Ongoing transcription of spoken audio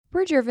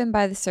We're driven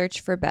by the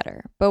search for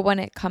better, but when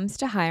it comes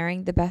to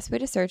hiring, the best way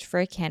to search for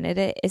a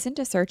candidate isn't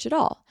to search at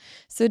all.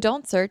 So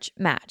don't search,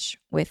 match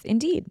with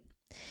Indeed.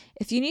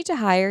 If you need to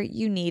hire,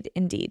 you need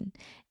Indeed.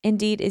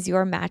 Indeed is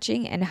your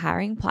matching and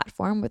hiring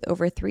platform with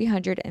over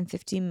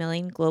 350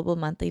 million global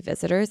monthly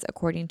visitors,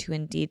 according to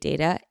Indeed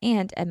data,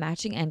 and a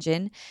matching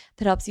engine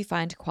that helps you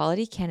find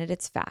quality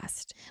candidates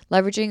fast.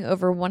 Leveraging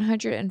over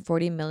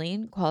 140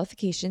 million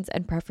qualifications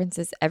and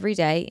preferences every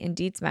day,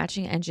 Indeed's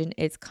matching engine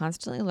is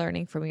constantly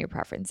learning from your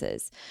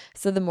preferences.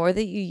 So the more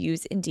that you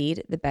use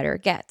Indeed, the better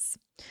it gets.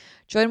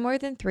 Join more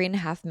than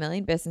 3.5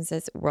 million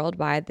businesses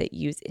worldwide that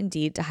use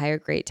Indeed to hire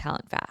great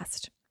talent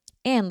fast.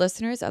 And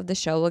listeners of the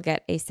show will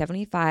get a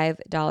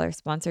 $75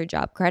 sponsored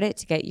job credit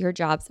to get your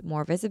jobs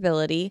more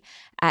visibility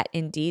at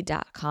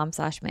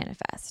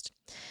Indeed.com/manifest.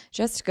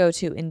 Just go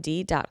to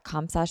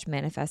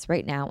Indeed.com/manifest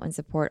right now and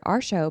support our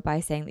show by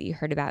saying that you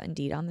heard about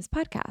Indeed on this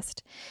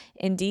podcast.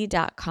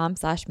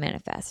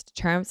 Indeed.com/manifest.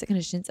 Terms and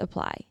conditions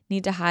apply.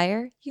 Need to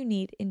hire? You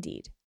need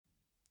Indeed.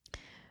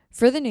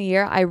 For the new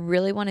year, I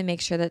really want to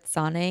make sure that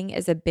sauning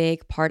is a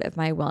big part of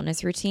my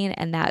wellness routine,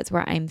 and that is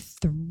where I'm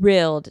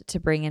thrilled to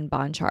bring in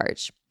Bon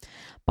Charge.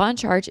 Bon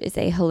Charge is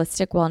a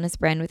holistic wellness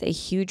brand with a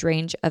huge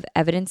range of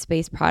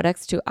evidence-based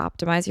products to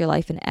optimize your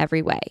life in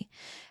every way.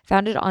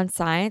 Founded on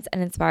science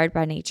and inspired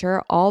by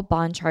nature, all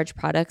Bon Charge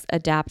products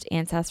adapt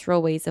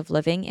ancestral ways of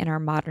living in our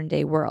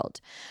modern-day world.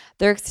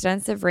 Their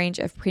extensive range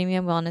of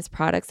premium wellness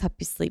products help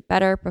you sleep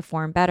better,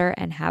 perform better,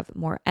 and have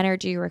more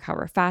energy,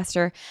 recover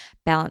faster,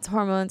 balance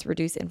hormones,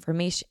 reduce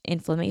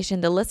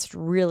inflammation. The list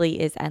really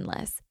is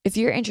endless. If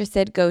you're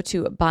interested, go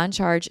to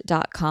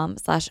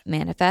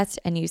boncharge.com/manifest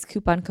and use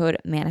coupon code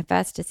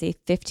MANIFEST to save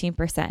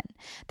 15%.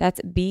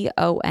 That's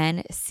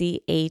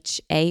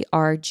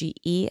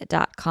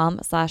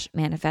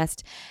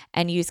BONCHARGE.com/manifest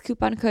and use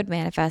coupon code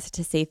MANIFEST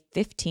to save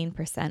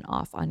 15%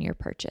 off on your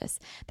purchase.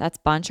 That's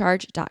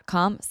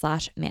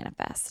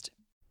boncharge.com/manifest.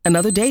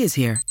 Another day is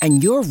here,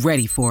 and you're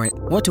ready for it.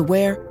 What to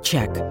wear?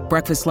 Check.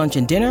 Breakfast, lunch,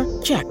 and dinner?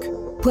 Check.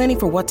 Planning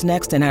for what's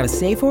next and how to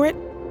save for it?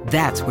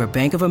 That's where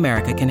Bank of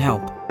America can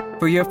help.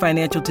 For your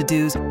financial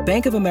to-dos,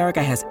 Bank of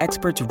America has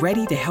experts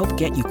ready to help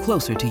get you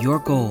closer to your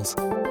goals.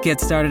 Get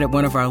started at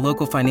one of our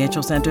local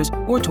financial centers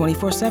or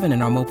 24/7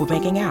 in our mobile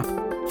banking app.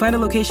 Find a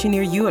location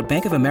near you at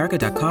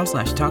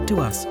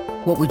bankofamerica.com/talktous.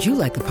 What would you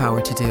like the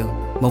power to do?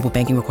 Mobile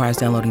banking requires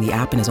downloading the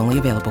app and is only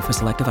available for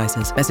select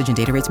devices. Message and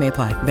data rates may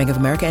apply. Bank of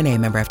America NA,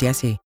 member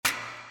FDIC.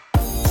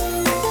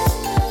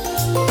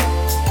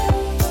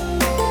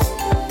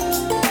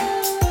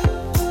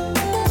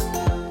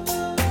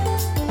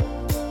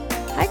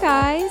 Hi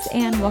guys,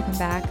 and welcome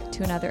back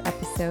to another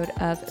episode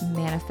of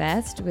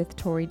Manifest with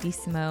Tori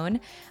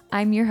DeSimone.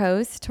 I'm your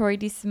host, Tori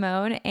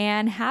DeSimone,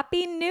 and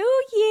Happy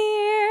New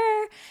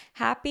Year!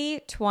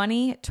 Happy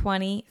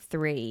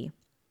 2023.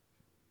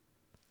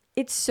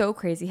 It's so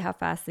crazy how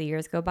fast the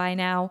years go by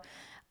now.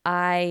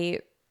 I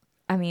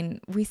mean,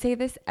 we say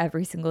this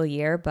every single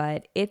year,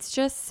 but it's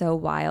just so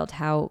wild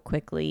how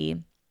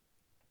quickly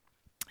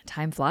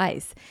time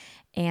flies.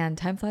 And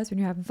time flies when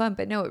you're having fun,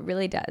 but no, it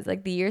really does.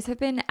 Like, the years have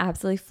been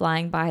absolutely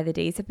flying by. The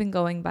days have been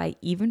going by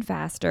even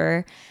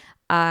faster.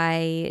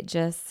 I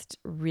just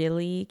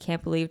really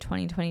can't believe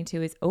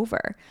 2022 is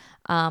over.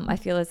 I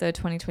feel as though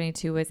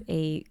 2022 was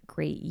a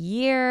great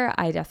year.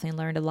 I definitely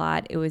learned a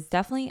lot. It was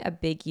definitely a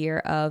big year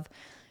of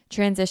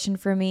transition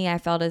for me. I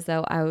felt as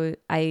though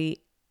I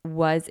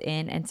was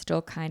in and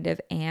still kind of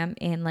am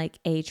in like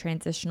a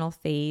transitional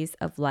phase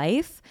of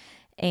life.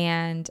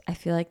 And I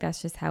feel like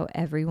that's just how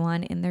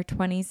everyone in their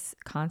 20s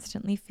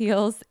constantly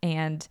feels.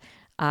 And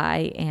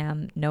I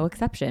am no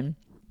exception.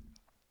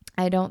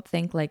 I don't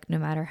think, like, no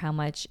matter how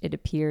much it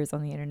appears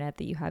on the internet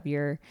that you have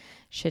your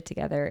shit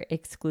together,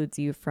 excludes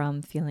you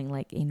from feeling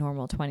like a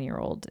normal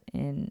 20-year-old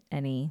in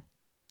any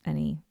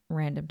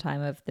random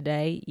time of the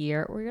day,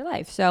 year, or your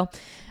life. So,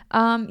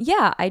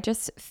 I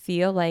just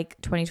feel like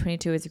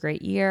 2022 is a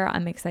great year.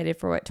 I'm excited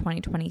for what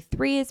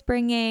 2023 is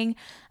bringing.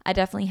 I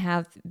definitely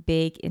have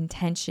big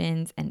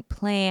intentions and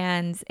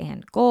plans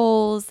and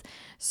goals.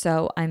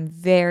 So I'm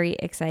very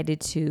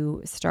excited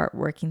to start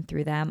working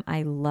through them.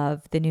 I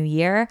love the new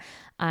year.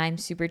 I'm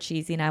super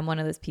cheesy, and I'm one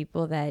of those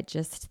people that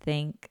just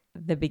think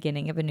the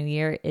beginning of a new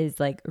year is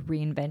like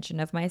reinvention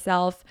of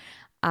myself.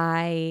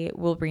 I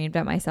will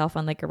reinvent myself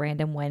on like a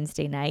random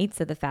Wednesday night.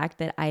 So the fact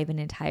that I have an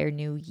entire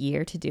new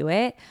year to do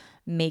it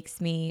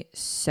makes me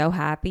so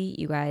happy.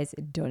 You guys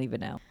don't even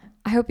know.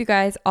 I hope you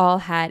guys all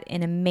had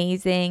an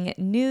amazing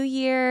New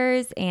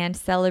Year's and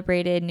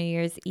celebrated New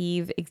Year's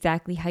Eve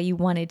exactly how you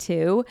wanted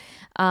to.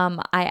 I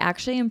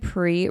actually am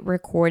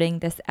pre-recording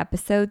this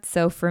episode,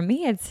 so for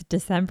me it's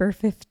December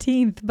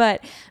 15th,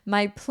 but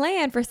my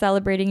plan for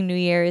celebrating New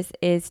Year's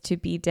is to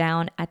be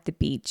down at the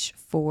beach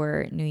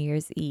for New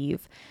Year's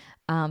Eve.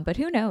 But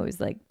who knows,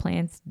 like,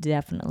 plans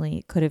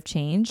definitely could have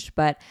changed,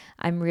 but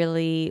I'm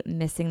really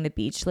missing the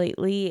beach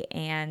lately,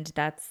 and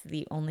that's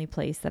the only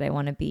place that I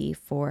want to be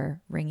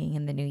for ringing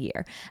in the new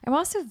year. I'm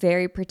also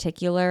very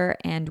particular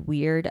and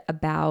weird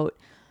about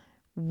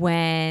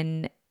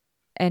when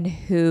and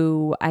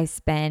who I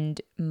spend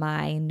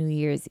my New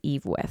Year's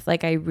Eve with.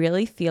 Like, I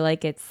really feel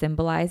like it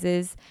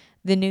symbolizes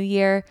the new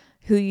year,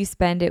 who you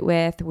spend it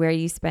with, where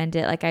you spend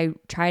it. Like, I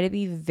try to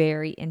be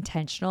very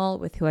intentional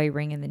with who I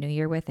ring in the new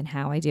year with and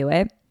how I do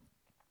it.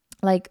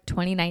 Like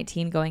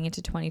 2019 going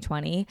into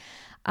 2020,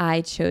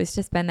 I chose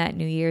to spend that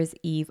New Year's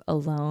Eve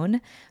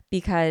alone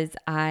because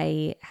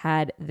I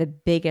had the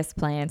biggest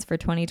plans for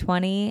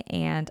 2020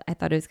 and I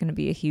thought it was going to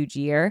be a huge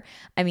year.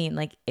 I mean,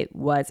 like, it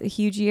was a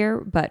huge year,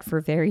 but for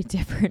very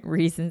different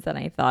reasons than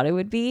I thought it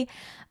would be.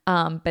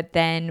 But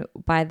then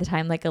by the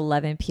time like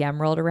 11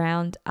 p.m. rolled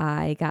around,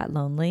 I got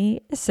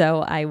lonely.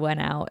 So I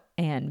went out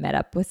and met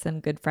up with some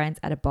good friends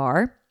at a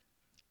bar.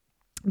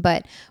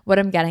 But what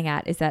I'm getting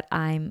at is that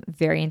I'm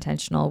very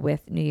intentional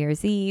with New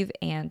Year's Eve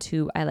and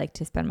who I like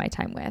to spend my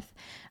time with.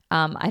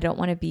 I don't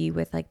want to be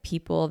with like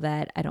people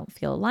that I don't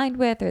feel aligned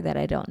with or that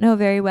I don't know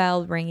very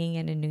well ringing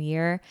in a new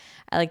year.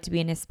 I like to be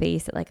in a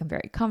space that like I'm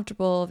very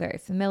comfortable, very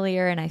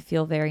familiar, and I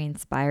feel very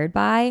inspired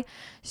by.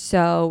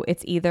 So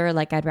it's either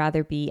like I'd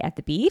rather be at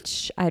the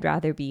beach, I'd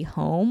rather be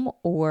home,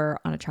 or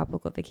on a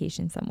tropical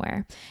vacation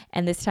somewhere.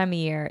 And this time of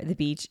year, the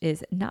beach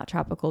is not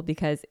tropical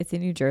because it's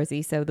in New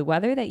Jersey. So the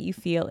weather that you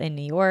feel in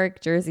New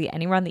York, Jersey,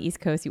 anywhere on the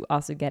East Coast, you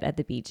also get at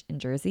the beach in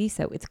Jersey.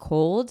 So it's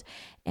cold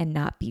and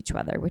not beach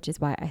weather, which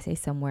is why I say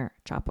somewhere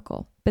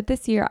tropical. But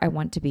this year I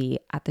want to be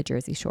at the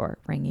Jersey Shore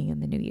ringing in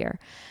the new year.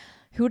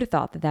 Who would have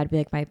thought that that'd be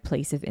like my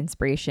place of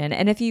inspiration?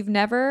 And if you've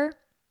never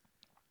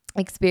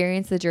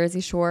experienced the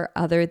Jersey Shore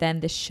other than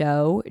the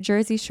show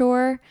Jersey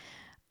Shore,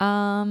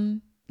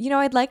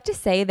 I'd like to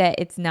say that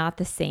it's not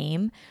the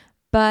same,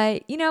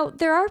 but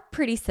there are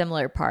pretty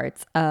similar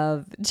parts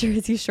of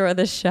Jersey Shore,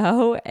 the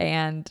show,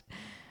 and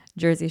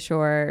Jersey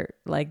Shore,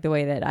 like the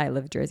way that I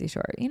live Jersey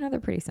Shore. They're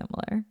pretty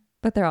similar,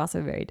 but they're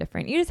also very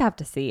different. You just have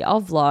to see.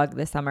 I'll vlog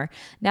this summer.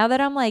 Now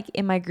that I'm like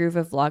in my groove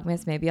of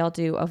Vlogmas, maybe I'll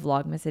do a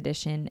Vlogmas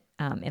edition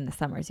in the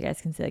summer so you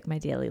guys can see like my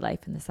daily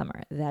life in the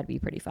summer. That'd be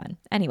pretty fun.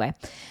 Anyway,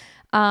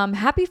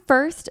 happy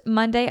first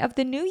Monday of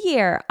the new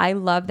year. I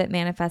love that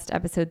Manifest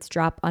episodes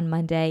drop on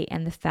Monday,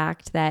 and the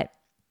fact that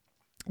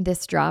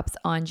this drops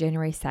on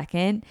January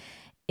 2nd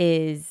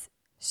is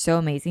so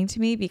amazing to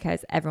me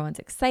because everyone's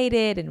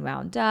excited and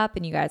wound up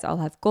and you guys all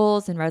have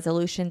goals and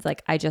resolutions.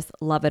 Like, I just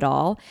love it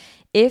all.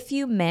 If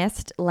you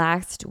missed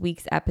last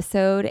week's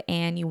episode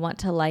and you want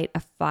to light a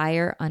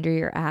fire under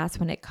your ass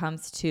when it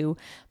comes to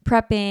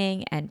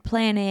prepping and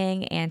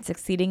planning and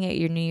succeeding at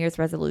your New Year's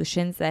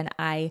resolutions, then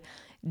I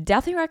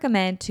definitely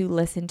recommend to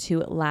listen to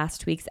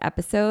last week's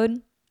episode.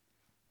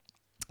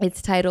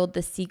 It's titled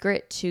The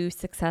Secret to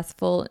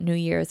Successful New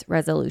Year's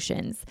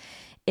Resolutions.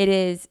 It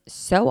is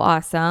so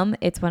awesome.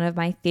 It's one of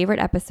my favorite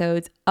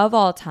episodes of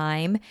all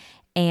time,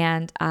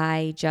 and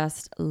I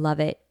just love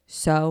it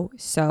so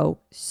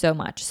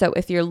much. So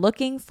if you're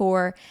looking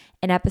for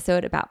an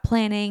episode about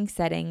planning,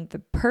 setting the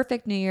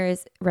perfect New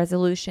Year's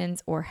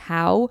resolutions, or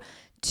how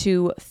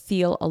to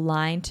feel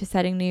aligned to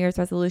setting New Year's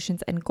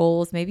resolutions and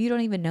goals, maybe you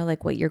don't even know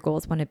like what your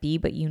goals want to be,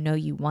 but you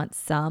want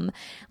some,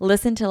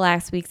 listen to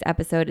last week's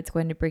episode. It's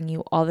going to bring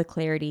you all the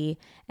clarity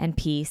and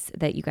peace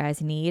that you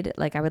guys need.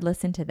 Like, I would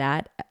listen to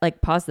that,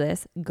 like pause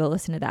this, go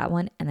listen to that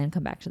one, and then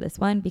come back to this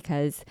one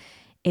because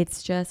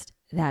it's just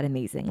that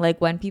amazing. Like,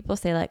 when people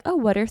say like, oh,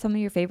 what are some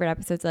of your favorite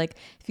episodes? Like,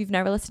 if you've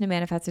never listened to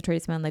Manifest with Tori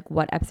Simone, like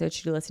what episode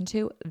should you listen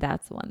to?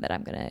 That's the one that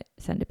I'm going to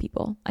send to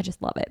people. I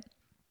just love it.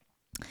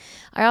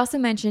 I also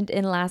mentioned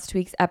in last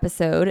week's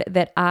episode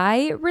that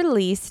I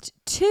released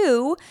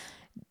 2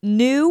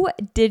 new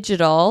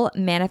digital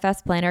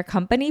Manifest Planner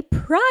Company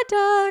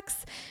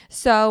products.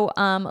 So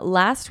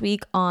last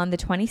week on the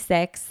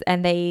 26th,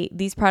 and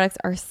these products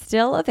are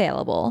still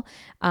available.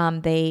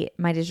 My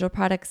digital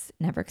products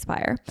never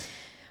expire.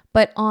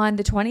 But on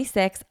the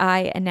 26th,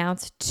 I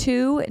announced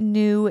 2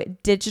 new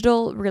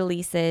digital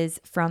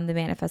releases from the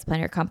Manifest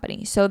Planner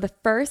Company. So the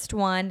first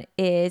one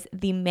is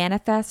the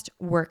Manifest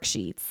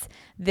Worksheets.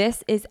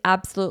 This is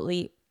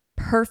absolutely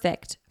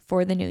perfect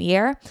for the new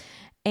year.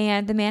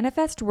 And the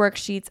Manifest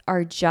Worksheets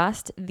are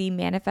just the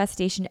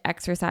manifestation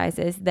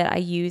exercises that I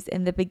use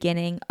in the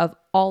beginning of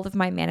all of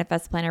my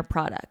Manifest Planner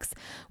products.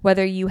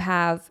 Whether you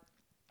have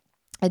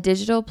a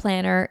digital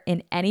planner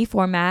in any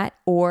format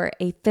or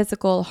a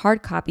physical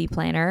hard copy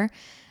planner,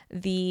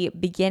 the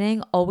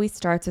beginning always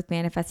starts with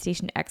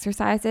manifestation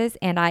exercises,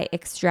 and I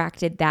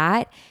extracted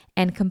that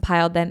and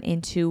compiled them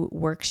into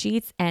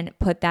worksheets and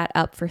put that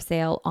up for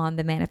sale on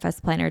the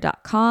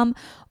manifestplanner.com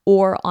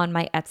or on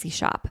my Etsy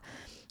shop.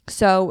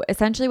 So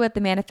essentially what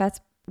the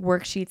Manifest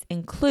Worksheets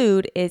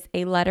include is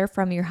a letter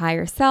from your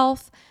higher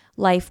self,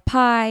 life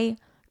pie,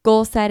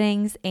 goal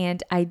settings,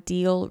 and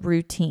ideal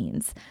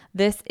routines.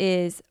 This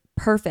is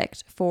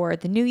perfect for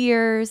the New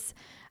Year's,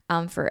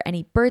 for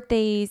any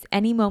birthdays,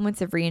 any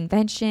moments of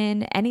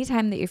reinvention,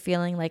 anytime that you're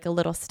feeling like a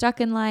little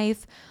stuck in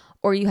life,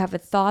 or you have a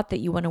thought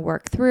that you want to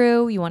work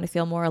through, you want to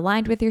feel more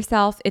aligned with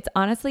yourself. It's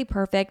honestly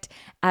perfect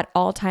at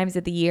all times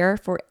of the year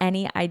for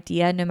any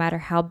idea, no matter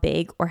how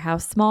big or how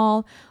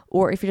small,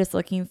 or if you're just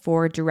looking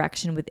for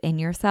direction within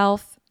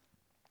yourself.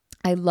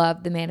 I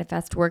love the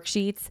Manifest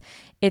worksheets.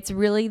 It's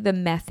really the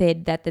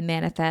method that the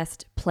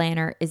Manifest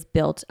Planner is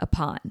built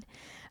upon.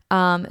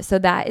 So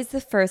that is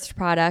the first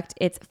product.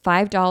 It's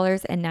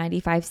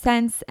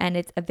 $5.95 and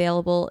it's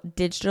available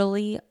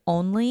digitally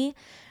only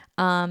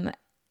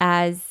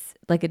as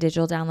like a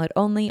digital download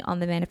only on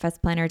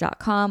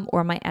themanifestplanner.com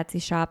or my Etsy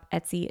shop,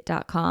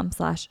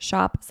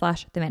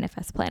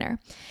 etsy.com/shop/themanifestplanner.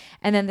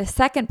 And then the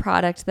second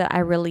product that I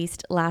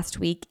released last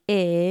week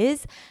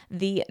is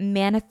the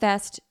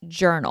Manifest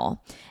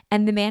Journal.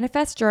 And the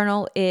Manifest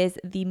Journal is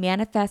the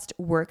Manifest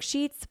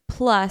worksheets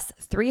plus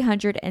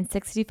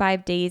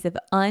 365 days of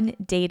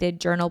undated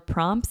journal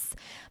prompts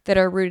that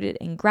are rooted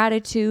in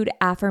gratitude,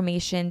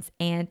 affirmations,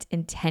 and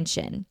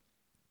intention.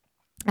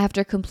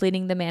 After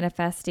completing the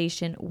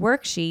manifestation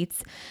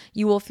worksheets,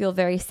 you will feel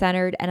very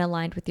centered and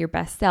aligned with your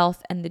best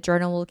self, and the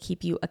journal will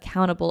keep you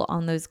accountable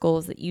on those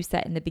goals that you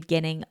set in the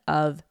beginning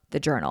of the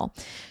journal.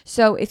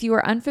 So if you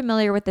are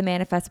unfamiliar with the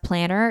Manifest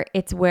Planner,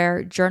 it's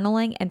where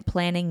journaling and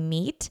planning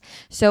meet.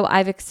 So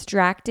I've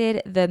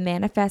extracted the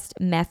Manifest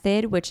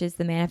method, which is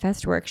the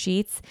Manifest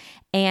worksheets,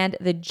 and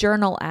the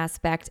journal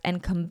aspect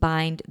and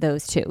combined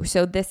those two.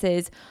 So this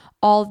is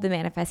all of the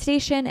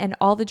manifestation and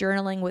all the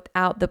journaling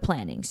without the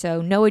planning.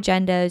 So no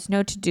agendas,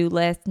 no to-do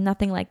list,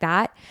 nothing like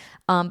that.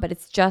 But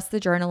it's just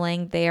the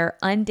journaling. They're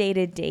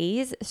undated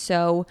days,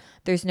 so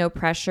there's no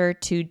pressure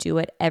to do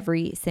it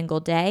every single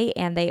day,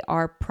 and they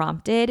are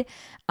prompted,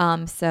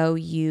 so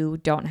you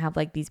don't have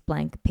like these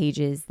blank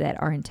pages that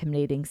are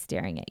intimidating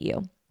staring at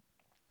you.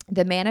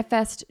 The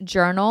Manifest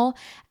Journal,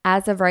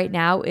 as of right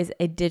now, is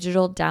a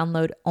digital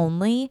download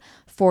only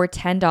for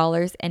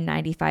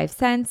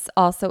 $10.95,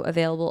 also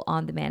available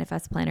on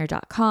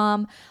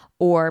themanifestplanner.com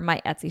or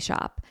my Etsy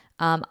shop.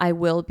 I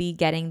will be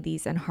getting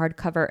these in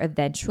hardcover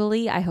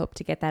eventually. I hope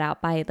to get that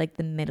out by like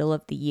the middle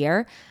of the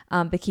year,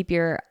 but keep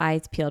your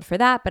eyes peeled for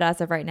that. But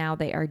as of right now,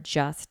 they are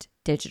just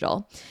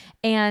digital.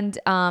 And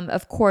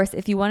of course,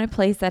 if you want a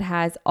place that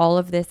has all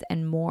of this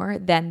and more,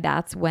 then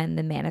that's when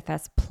the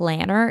Manifest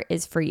Planner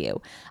is for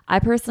you. I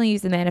personally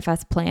use the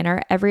Manifest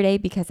Planner every day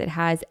because it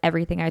has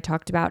everything I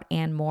talked about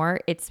and more.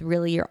 It's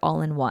really your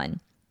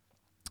all-in-one.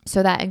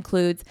 So that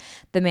includes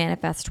the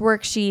Manifest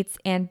worksheets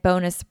and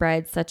bonus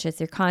spreads such as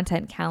your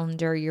content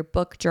calendar, your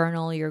book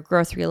journal, your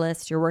grocery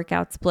list, your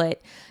workout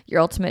split,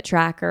 your ultimate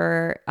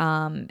tracker,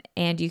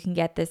 and you can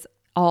get this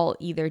all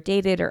either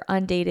dated or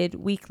undated,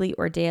 weekly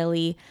or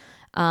daily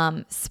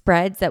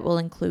spreads that will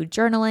include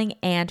journaling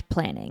and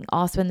planning.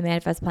 Also in the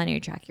Manifest Planner, you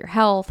track your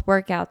health,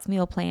 workouts,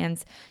 meal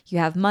plans. You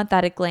have month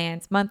at a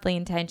glance, monthly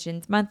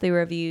intentions, monthly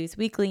reviews,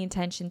 weekly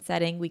intention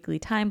setting, weekly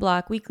time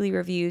block, weekly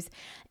reviews,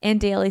 and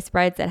daily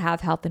spreads that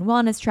have health and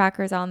wellness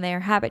trackers on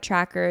there, habit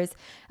trackers,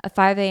 a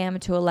 5 a.m.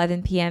 to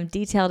 11 p.m.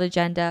 detailed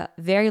agenda,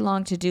 very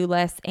long to-do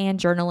lists, and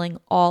journaling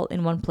all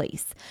in one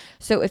place.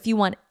 So if you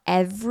want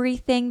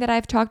everything that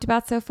I've talked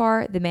about so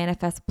far, the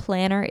Manifest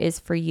Planner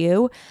is for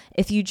you.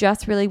 If you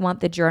just really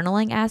want the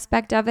journaling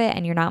aspect of it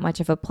and you're not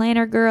much of a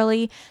planner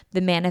girly,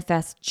 the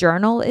Manifest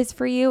Journal is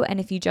for you. And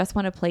if you just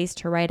want a place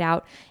to write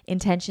out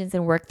intentions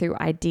and work through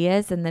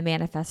ideas, then the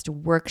Manifest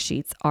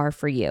worksheets are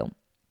for you.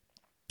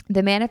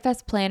 The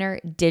Manifest Planner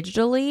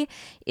digitally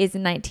is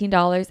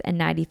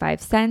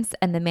 $19.95,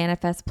 and the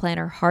Manifest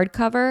Planner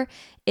hardcover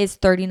is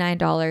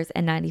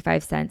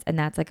 $39.95, and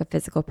that's like a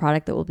physical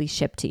product that will be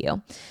shipped to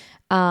you.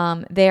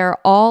 They are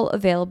all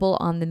available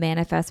on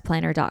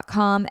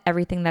themanifestplanner.com,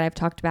 everything that I've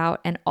talked about,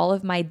 and all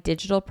of my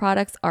digital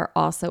products are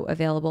also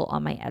available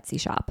on my Etsy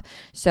shop.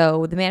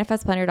 So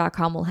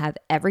themanifestplanner.com will have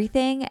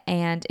everything,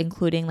 and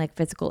including like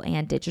physical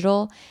and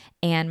digital,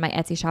 and my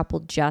Etsy shop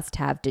will just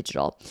have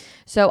digital.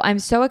 So I'm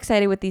so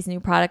excited with these new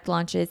product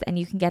launches, and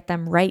you can get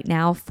them right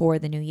now for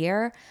the new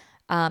year.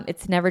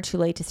 It's never too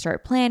late to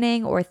start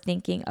planning or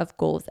thinking of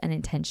goals and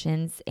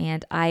intentions.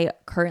 And I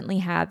currently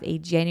have a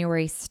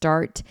January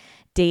start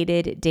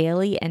dated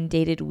daily and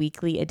dated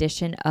weekly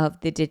edition of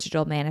the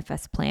digital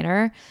Manifest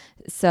Planner.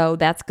 So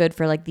that's good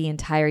for like the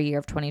entire year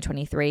of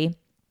 2023.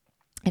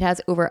 It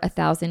has over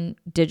 1,000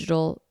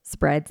 digital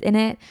spreads in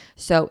it.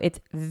 So it's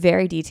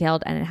very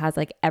detailed and it has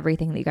like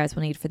everything that you guys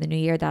will need for the new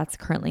year. That's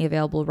currently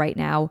available right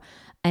now.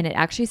 And it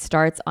actually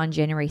starts on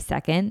January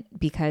 2nd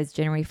because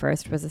January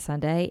 1st was a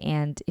Sunday.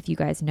 And if you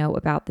guys know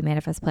about the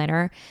Manifest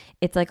Planner,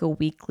 it's like a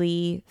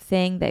weekly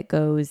thing that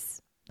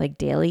goes like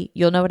daily.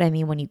 You'll know what I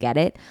mean when you get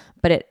it.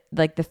 But it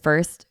like the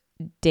first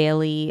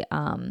daily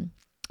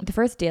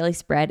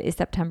spread is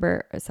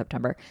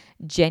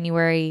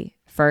January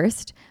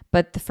 1st.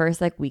 But the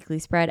first like weekly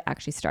spread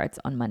actually starts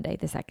on Monday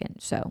the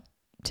 2nd. So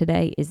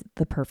today is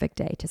the perfect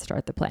day to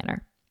start the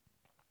planner.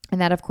 And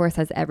that, of course,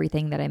 has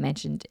everything that I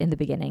mentioned in the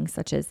beginning,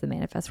 such as the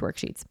Manifest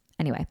worksheets.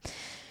 Anyway,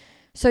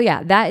 so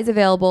yeah, that is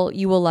available.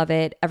 You will love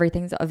it.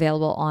 Everything's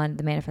available on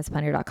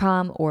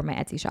themanifestplanner.com or my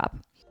Etsy shop.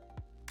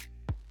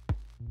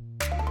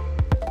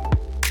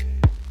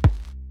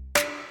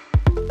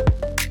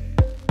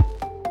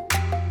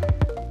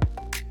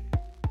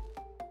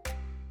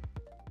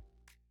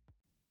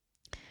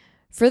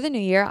 For the new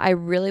year, I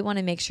really want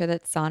to make sure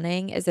that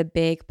sauning is a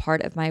big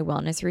part of my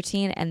wellness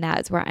routine, and that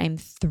is where I'm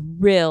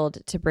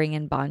thrilled to bring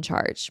in Bon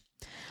Charge.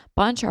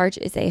 Bon Charge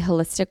is a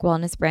holistic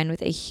wellness brand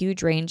with a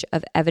huge range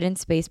of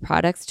evidence-based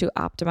products to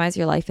optimize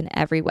your life in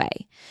every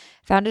way.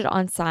 Founded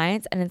on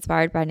science and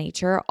inspired by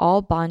nature,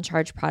 all Bon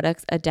Charge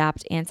products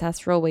adapt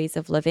ancestral ways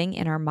of living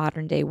in our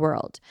modern day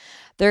world.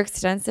 Their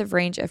extensive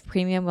range of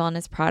premium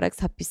wellness products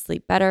help you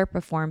sleep better,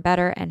 perform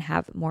better, and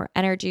have more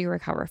energy,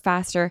 recover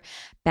faster,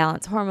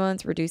 balance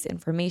hormones, reduce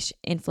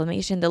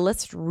inflammation. The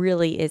list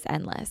really is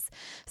endless.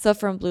 So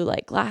from blue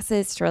light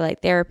glasses to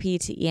light therapy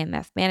to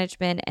EMF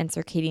management and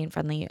circadian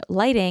friendly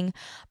lighting,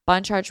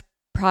 Bon Charge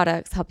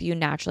products help you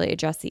naturally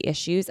address the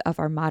issues of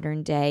our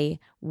modern day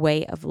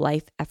way of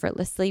life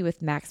effortlessly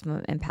with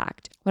maximum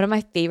impact. One of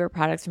my favorite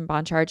products from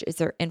Bon Charge is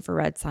their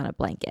infrared sauna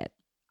blanket.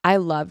 I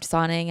loved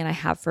sauning and I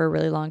have for a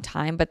really long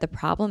time, but the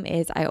problem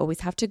is I always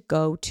have to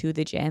go to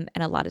the gym,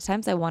 and a lot of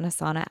times I want a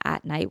sauna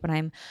at night when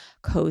I'm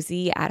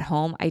cozy at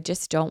home. I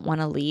just don't want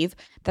to leave.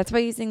 That's why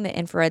using the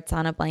infrared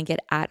sauna blanket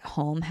at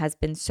home has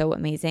been so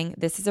amazing.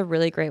 This is a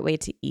really great way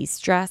to ease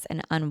stress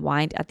and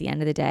unwind at the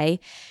end of the day.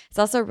 It's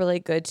also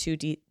really good to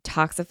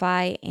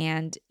detoxify,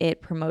 and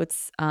it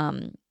promotes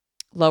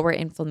lower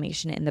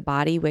inflammation in the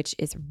body, which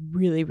is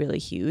really, really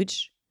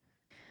huge.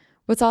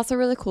 What's also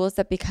really cool is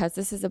that because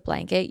this is a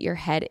blanket, your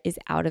head is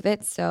out of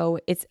it. So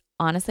it's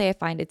honestly, I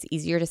find it's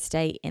easier to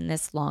stay in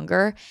this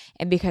longer.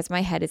 And because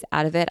my head is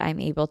out of it, I'm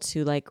able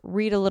to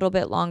read a little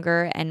bit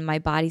longer, and my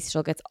body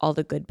still gets all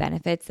the good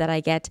benefits that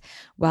I get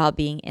while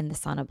being in the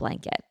sauna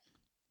blanket.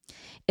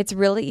 It's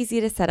really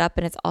easy to set up,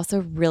 and it's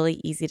also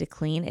really easy to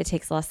clean. It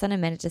takes less than a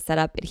minute to set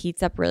up. It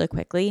heats up really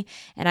quickly,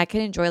 and I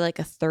can enjoy a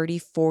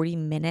 30-40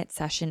 minute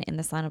session in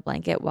the sauna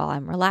blanket while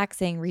I'm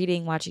relaxing,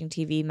 reading, watching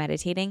TV,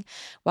 meditating.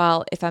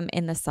 While if I'm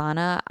in the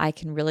sauna, I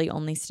can really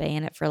only stay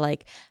in it for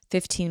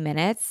 15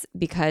 minutes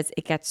because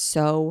it gets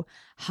so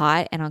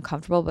hot and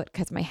uncomfortable, but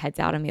because my head's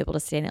out, I'm able to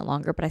stay in it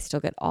longer, but I still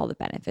get all the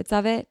benefits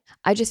of it.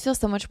 I just feel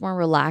so much more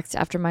relaxed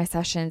after my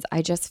sessions.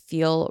 I just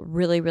feel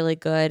really, really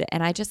good,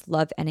 and I just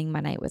love ending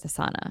my night with a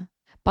sauna.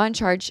 Bon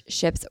Charge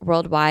ships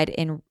worldwide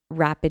in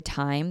rapid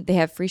time. They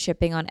have free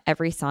shipping on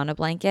every sauna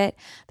blanket.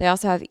 They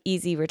also have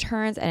easy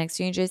returns and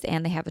exchanges,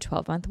 and they have a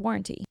 12-month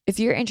warranty. If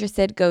you're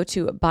interested, go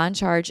to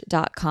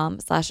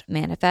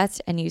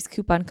boncharge.com/manifest and use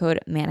coupon code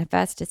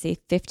manifest to save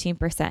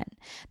 15%.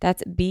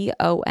 That's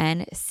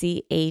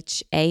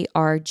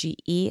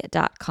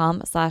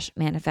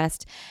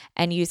BONCHARGE.com/manifest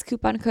and use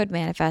coupon code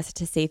manifest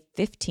to save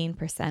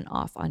 15%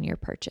 off on your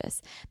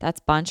purchase.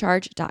 That's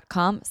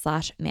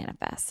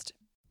boncharge.com/manifest.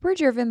 We're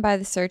driven by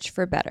the search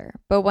for better,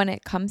 but when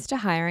it comes to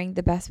hiring,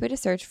 the best way to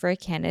search for a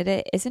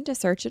candidate isn't to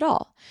search at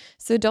all.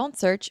 So don't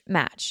search,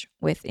 match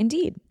with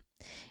Indeed.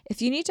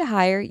 If you need to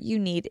hire, you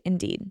need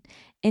Indeed.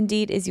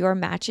 Indeed is your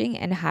matching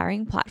and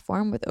hiring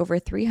platform with over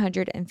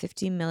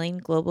 350 million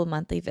global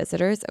monthly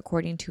visitors,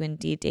 according to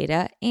Indeed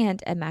data,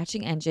 and a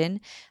matching engine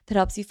that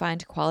helps you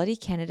find quality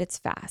candidates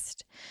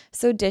fast.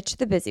 So ditch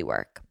the busy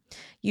work.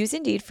 Use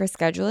Indeed for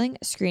scheduling,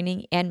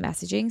 screening, and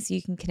messaging so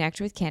you can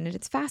connect with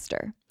candidates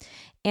faster.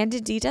 And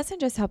Indeed doesn't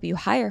just help you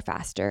hire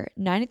faster.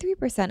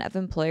 93% of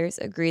employers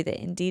agree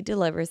that Indeed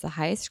delivers the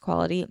highest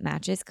quality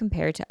matches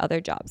compared to other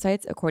job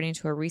sites, according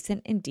to a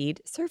recent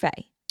Indeed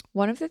survey.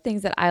 One of the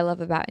things that I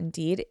love about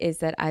Indeed is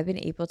that I've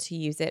been able to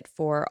use it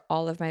for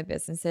all of my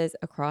businesses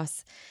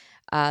across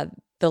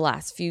the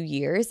last few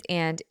years,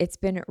 and it's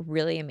been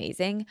really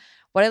amazing.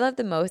 What I love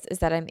the most is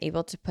that I'm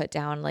able to put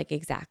down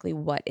exactly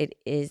what it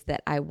is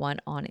that I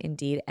want on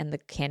Indeed, and the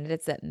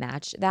candidates that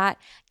match that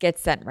get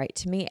sent right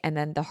to me. And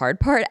then the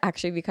hard part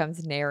actually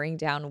becomes narrowing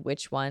down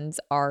which ones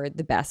are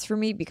the best for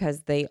me,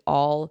 because they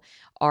all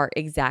are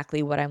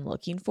exactly what I'm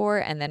looking for.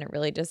 And then it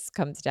really just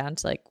comes down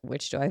to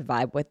which do I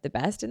vibe with the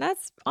best? And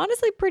that's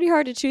honestly pretty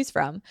hard to choose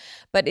from.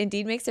 But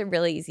Indeed makes it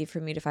really easy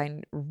for me to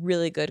find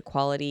really good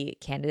quality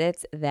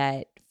candidates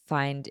that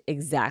find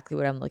exactly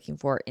what I'm looking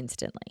for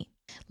instantly.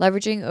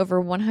 Leveraging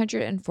over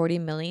 140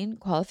 million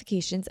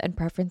qualifications and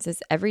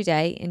preferences every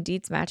day,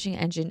 Indeed's matching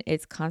engine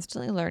is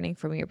constantly learning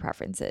from your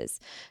preferences.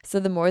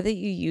 So the more that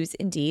you use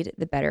Indeed,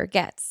 the better it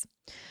gets.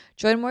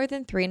 Join more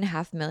than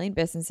 3.5 million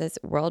businesses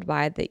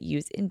worldwide that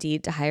use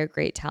Indeed to hire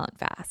great talent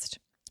fast.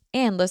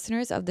 And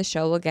listeners of the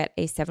show will get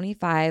a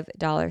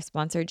 $75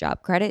 sponsored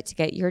job credit to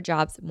get your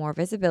jobs more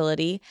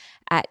visibility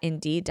at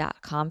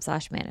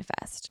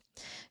Indeed.com/manifest.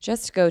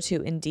 Just go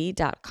to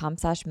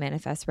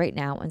Indeed.com/manifest right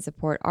now and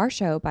support our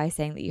show by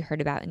saying that you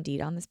heard about Indeed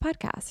on this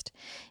podcast.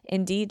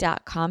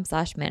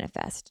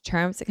 Indeed.com/manifest.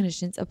 Terms and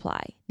conditions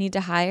apply. Need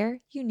to hire?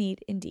 You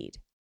need Indeed.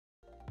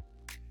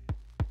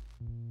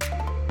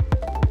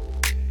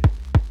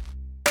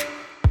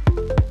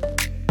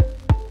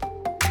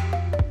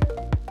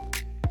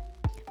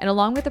 And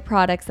along with the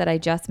products that I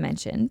just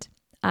mentioned,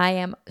 I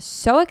am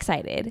so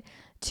excited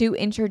to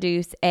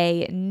introduce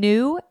a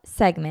new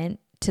segment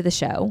to the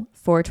show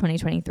for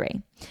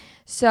 2023.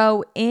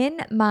 So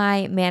in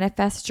my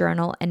Manifest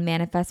Journal and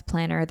Manifest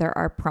Planner, there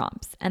are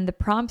prompts, and the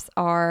prompts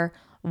are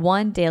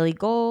 1 daily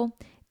goal,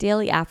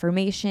 daily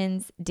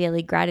affirmations,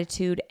 daily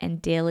gratitude,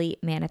 and daily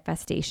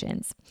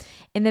manifestations.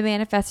 In the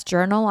Manifest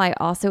Journal, I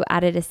also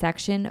added a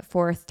section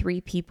for 3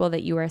 people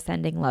that you are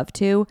sending love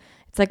to.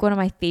 It's like one of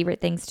my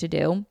favorite things to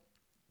do.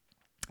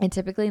 And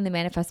typically in the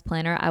Manifest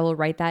Planner, I will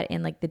write that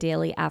in like the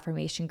daily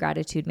affirmation,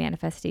 gratitude,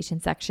 manifestation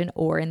section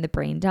or in the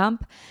brain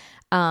dump.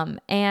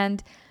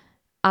 And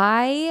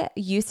I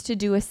used to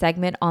do a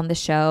segment on the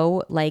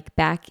show like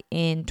back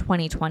in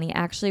 2020,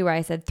 actually, where I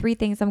said 3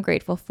 things I'm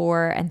grateful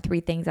for and 3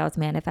 things I was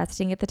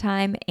manifesting at the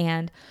time.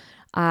 And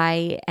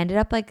I ended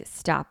up like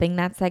stopping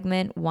that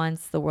segment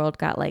once the world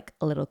got like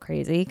a little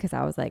crazy because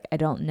I was like, I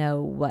don't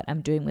know what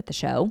I'm doing with the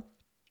show.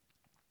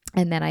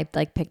 And then I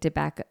like picked it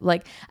back.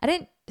 Like I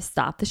didn't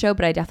stop the show,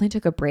 but I definitely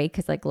took a break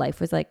because like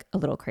life was like a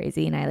little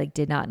crazy and I like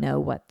did not know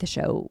what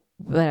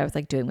I was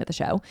like doing with the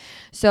show.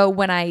 So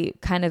when I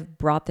kind of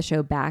brought the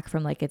show back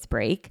from like its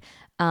break,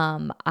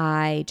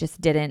 I just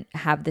didn't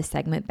have this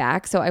segment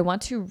back. So I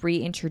want to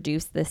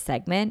reintroduce this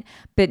segment,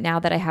 but now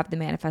that I have the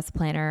Manifest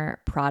Planner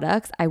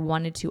products, I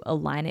wanted to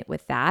align it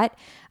with that.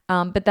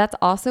 But that's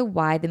also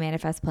why the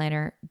Manifest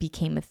Planner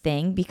became a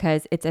thing,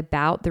 because it's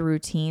about the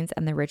routines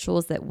and the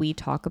rituals that we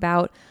talk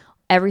about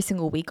every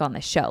single week on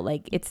the show.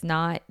 Like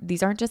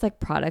these aren't just like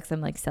products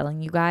I'm like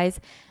selling you guys.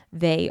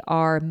 They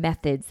are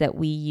methods that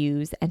we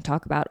use and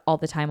talk about all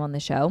the time on the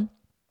show.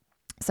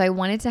 So I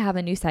wanted to have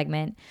a new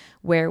segment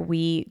where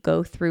we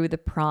go through the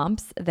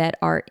prompts that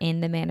are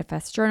in the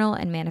Manifest Journal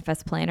and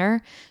Manifest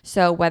Planner.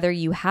 So whether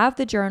you have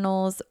the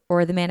journals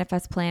or the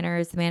Manifest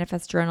Planners, the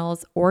Manifest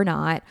Journals or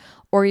not,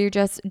 or you're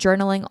just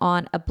journaling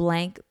on a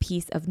blank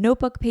piece of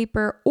notebook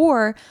paper,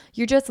 or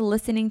you're just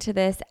listening to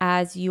this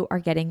as you are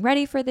getting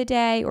ready for the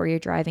day, or you're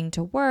driving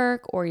to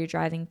work, or you're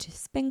driving to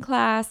spin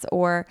class,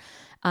 or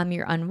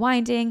you're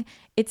unwinding.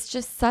 It's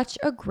just such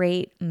a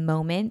great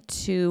moment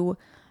to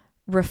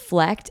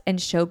reflect and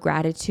show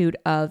gratitude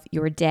of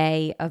your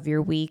day, of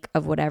your week,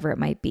 of whatever it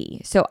might be.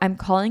 So I'm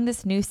calling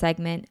this new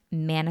segment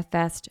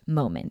Manifest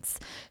Moments.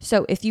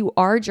 So if you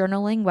are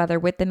journaling, whether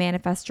with the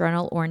Manifest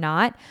Journal or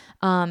not,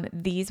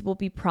 these will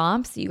be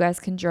prompts you guys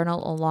can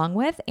journal along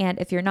with. And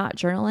if you're not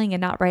journaling and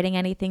not writing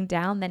anything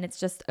down, then it's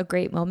just a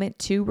great moment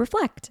to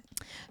reflect.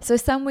 So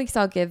some weeks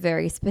I'll give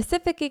very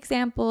specific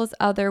examples.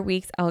 Other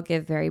weeks I'll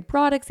give very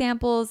broad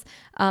examples.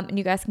 And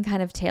you guys can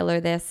kind of tailor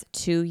this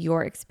to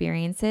your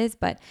experiences.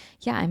 But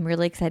yeah, I'm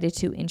really excited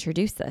to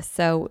introduce this.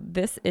 So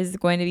this is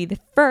going to be the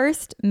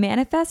first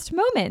Manifest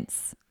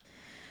Moments.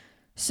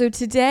 So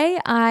today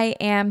I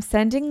am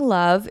sending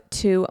love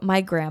to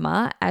my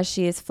grandma as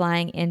she is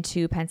flying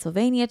into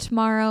Pennsylvania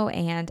tomorrow,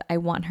 and I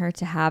want her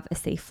to have a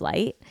safe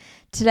flight.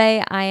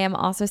 Today I am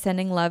also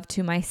sending love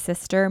to my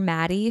sister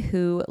Maddie,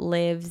 who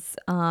lives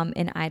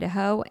in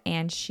Idaho,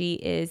 and she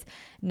is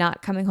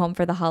not coming home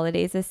for the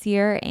holidays this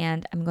year,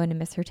 and I'm going to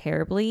miss her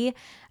terribly.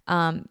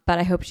 But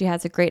I hope she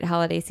has a great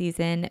holiday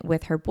season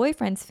with her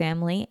boyfriend's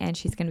family, and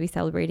she's going to be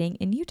celebrating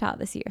in Utah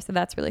this year. So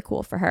that's really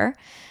cool for her.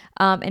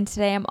 And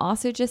today I'm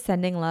also just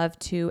sending love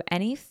to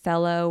any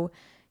fellow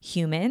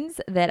humans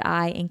that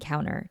I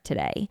encounter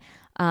today.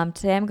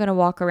 Today I'm going to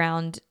walk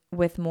around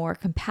with more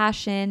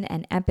compassion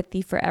and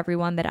empathy for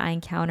everyone that I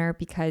encounter,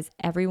 because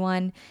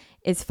everyone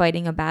is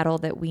fighting a battle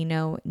that we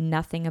know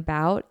nothing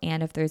about.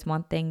 And if there's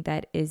one thing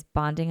that is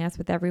bonding us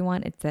with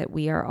everyone, it's that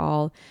we are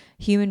all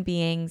human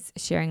beings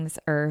sharing this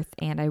earth.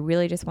 And I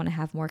really just want to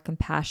have more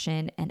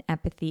compassion and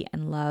empathy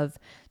and love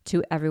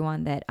to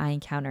everyone that I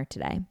encounter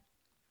today.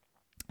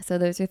 So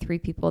those are 3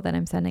 people that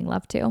I'm sending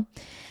love to.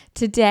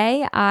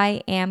 Today,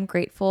 I am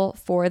grateful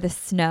for the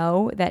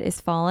snow that is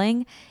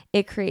falling.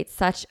 It creates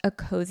such a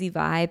cozy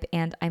vibe,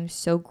 and I'm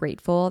so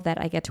grateful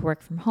that I get to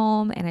work from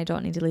home and I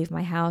don't need to leave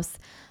my house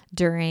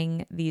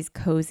during these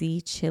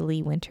cozy,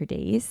 chilly winter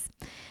days.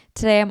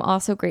 Today, I'm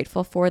also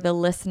grateful for the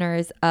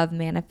listeners of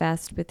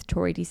Manifest with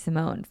Tori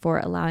DeSimone for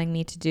allowing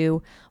me to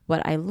do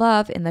what I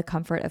love in the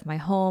comfort of my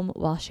home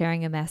while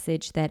sharing a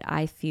message that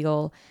I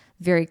feel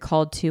very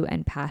called to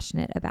and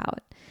passionate about.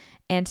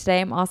 And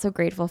today I'm also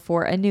grateful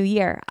for a new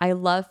year. I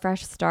love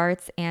fresh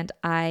starts, and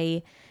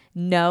I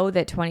know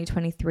that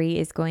 2023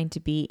 is going to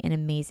be an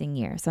amazing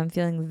year. So I'm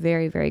feeling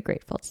very, very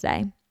grateful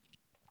today.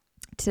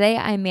 Today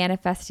I'm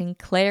manifesting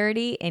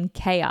clarity in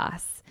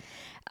chaos.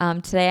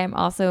 Today I'm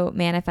also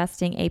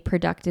manifesting a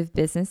productive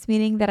business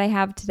meeting that I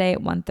have today at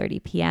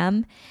 1:30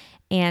 p.m.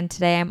 And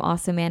today I'm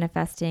also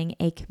manifesting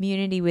a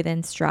community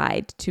within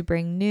Stride to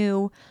bring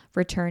new,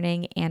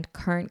 returning, and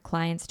current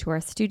clients to our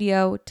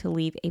studio to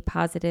leave a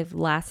positive,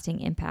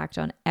 lasting impact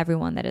on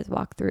everyone that has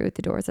walked through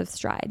the doors of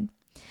Stride.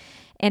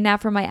 And now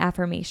for my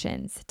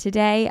affirmations.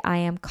 Today I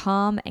am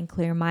calm and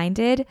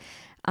clear-minded.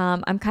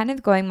 I'm kind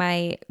of going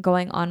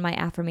on my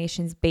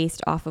affirmations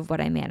based off of what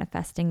I'm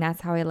manifesting.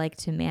 That's how I like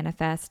to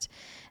manifest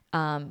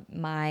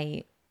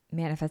my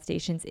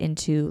manifestations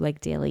into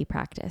like daily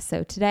practice.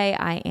 So today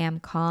I am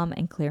calm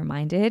and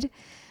clear-minded.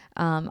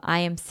 I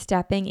am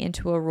stepping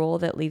into a role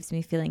that leaves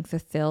me feeling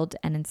fulfilled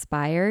and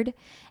inspired.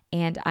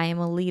 And I am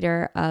a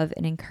leader of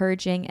an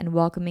encouraging and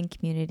welcoming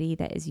community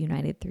that is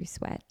united through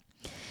sweat.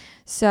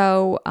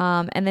 So,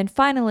 and then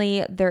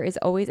finally, there is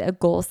always a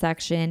goal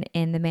section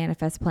in the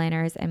Manifest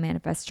planners and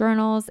Manifest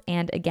journals.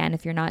 And again,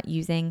 if you're not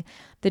using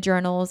the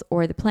journals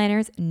or the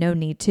planners, no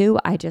need to.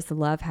 I just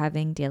love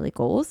having daily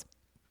goals.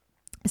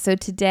 So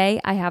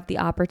today I have the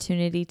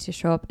opportunity to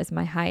show up as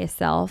my highest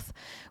self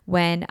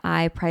when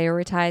I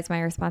prioritize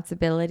my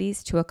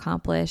responsibilities to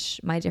accomplish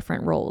my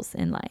different roles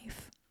in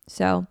life.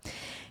 So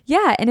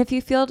yeah, and if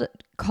you feel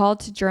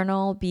called to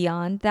journal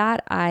beyond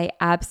that, I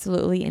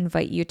absolutely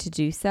invite you to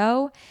do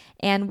so.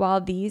 And while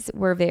these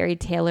were very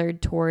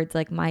tailored towards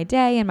like my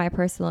day and my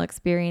personal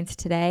experience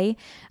today,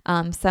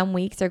 some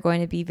weeks are going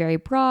to be very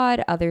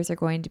broad, others are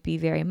going to be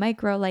very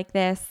micro like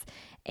this.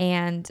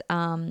 And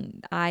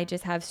I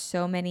just have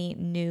so many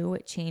new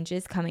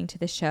changes coming to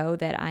the show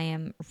that I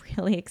am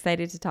really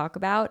excited to talk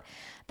about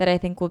that I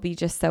think will be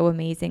just so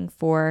amazing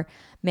for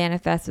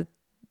Manifest with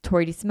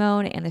Tori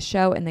DeSimone and the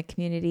show and the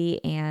community.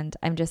 And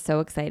I'm just so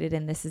excited.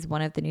 And this is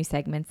one of the new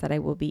segments that I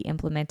will be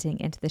implementing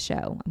into the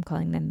show. I'm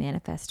calling them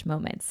Manifest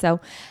Moments.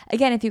 So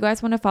again, if you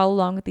guys want to follow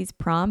along with these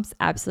prompts,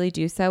 absolutely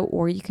do so,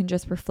 or you can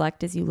just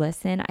reflect as you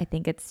listen. I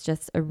think it's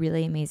just a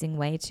really amazing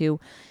way to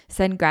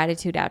send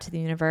gratitude out to the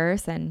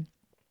universe and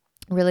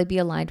really be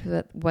aligned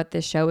with what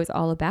this show is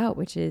all about,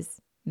 which is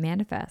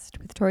Manifest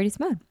with Tori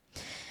DeSimone.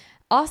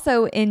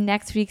 Also, in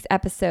next week's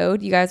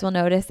episode, you guys will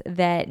notice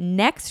that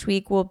next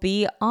week will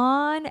be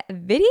on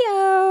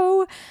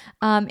video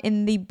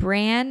in the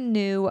brand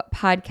new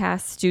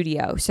podcast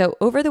studio. So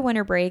over the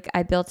winter break,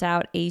 I built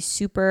out a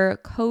super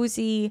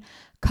cozy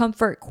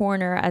comfort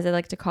corner, as I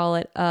like to call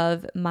it,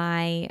 of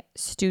my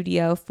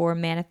studio for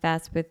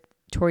Manifest with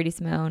Tori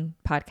DeSimone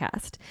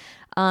podcast.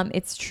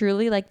 It's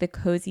truly like the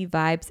cozy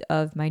vibes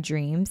of my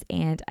dreams,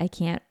 and I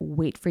can't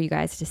wait for you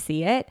guys to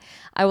see it.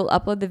 I will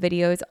upload the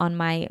videos on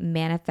my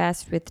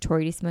Manifest with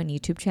Tori DeSimone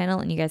YouTube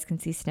channel, and you guys can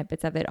see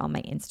snippets of it on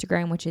my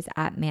Instagram, which is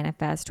at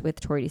Manifest with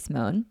Tori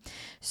DeSimone.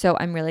 So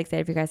I'm really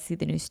excited for you guys to see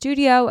the new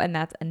studio, and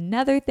that's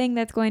another thing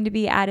that's going to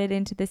be added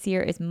into this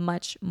year is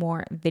much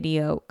more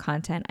video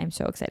content. I'm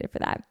so excited for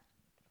that.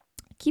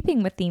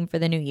 Keeping with theme for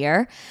the new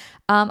year,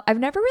 I've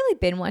never really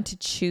been one to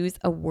choose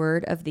a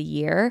word of the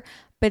year,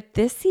 but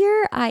this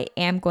year I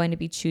am going to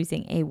be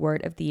choosing a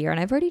word of the year, and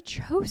I've already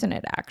chosen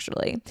it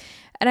actually.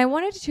 And I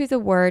wanted to choose a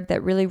word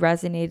that really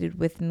resonated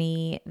with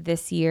me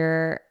this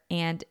year,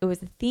 and it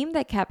was a theme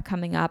that kept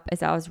coming up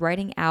as I was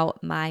writing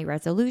out my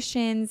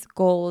resolutions,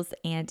 goals,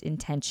 and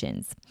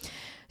intentions.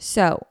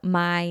 So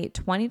my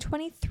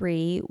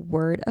 2023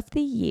 word of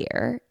the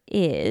year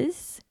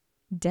is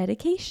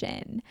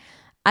dedication.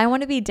 I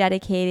want to be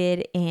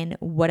dedicated in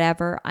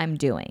whatever I'm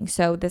doing.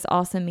 So this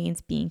also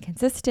means being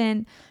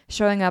consistent,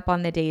 showing up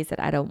on the days that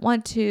I don't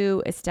want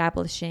to,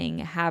 establishing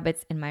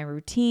habits in my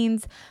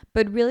routines,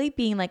 but really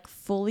being like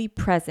fully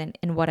present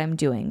in what I'm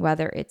doing,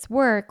 whether it's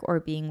work or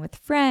being with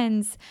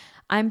friends.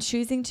 I'm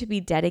choosing to be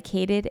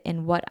dedicated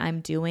in what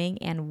I'm doing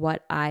and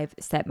what I've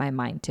set my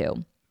mind to.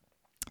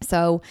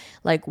 So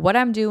like what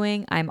I'm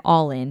doing, I'm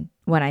all in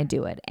when I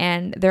do it.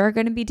 And there are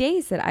going to be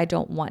days that I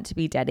don't want to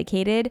be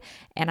dedicated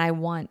and I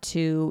want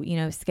to,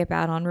 skip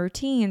out on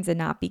routines and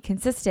not be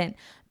consistent.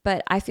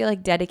 But I feel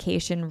like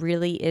dedication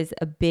really is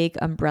a big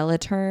umbrella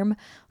term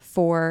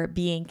for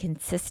being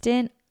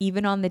consistent,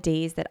 even on the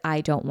days that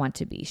I don't want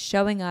to be,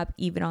 showing up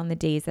even on the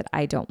days that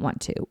I don't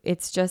want to.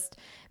 It's just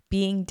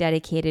being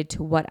dedicated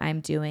to what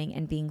I'm doing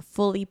and being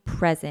fully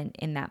present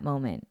in that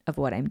moment of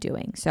what I'm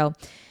doing. So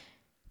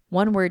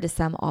one word to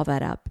sum all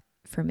that up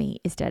for me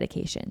is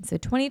dedication. So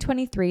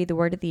 2023, the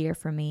word of the year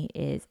for me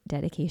is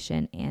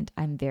dedication, and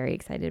I'm very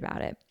excited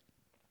about it.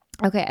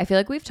 Okay, I feel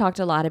like we've talked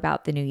a lot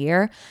about the new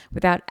year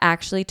without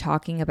actually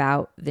talking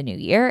about the new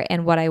year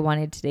and what I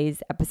wanted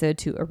today's episode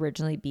to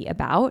originally be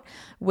about,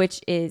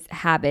 which is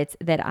habits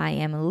that I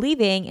am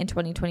leaving in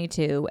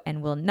 2022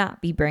 and will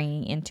not be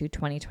bringing into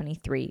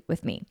 2023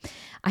 with me.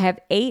 I have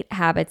 8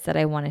 habits that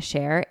I want to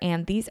share,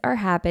 and these are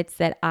habits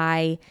that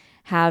I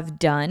have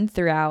done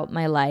throughout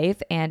my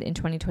life and in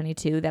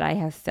 2022 that I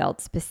have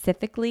felt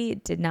specifically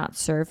did not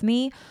serve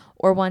me,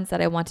 or ones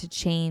that I want to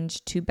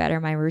change to better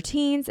my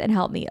routines and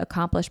help me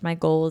accomplish my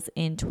goals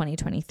in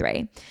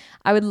 2023.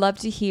 I would love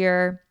to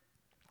hear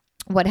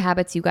what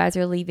habits you guys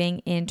are leaving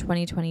in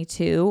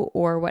 2022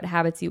 or what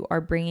habits you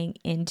are bringing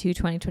into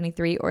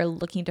 2023 or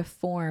looking to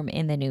form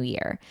in the new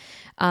year.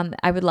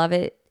 I would love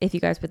it if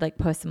you guys would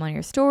post them on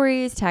your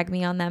stories, tag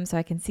me on them so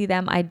I can see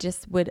them. I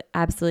just would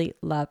absolutely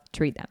love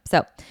to read them.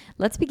 So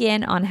let's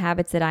begin on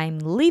habits that I'm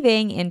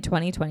leaving in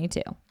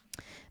 2022.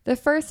 The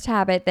first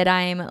habit that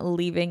I'm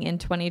leaving in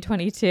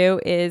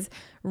 2022 is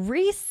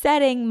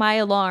resetting my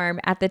alarm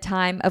at the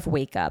time of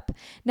wake up.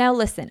 Now,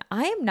 listen,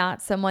 I am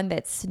not someone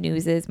that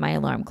snoozes my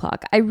alarm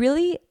clock. I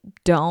really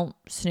don't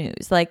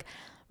snooze.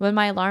 When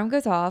my alarm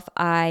goes off,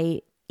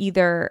 I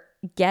either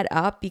get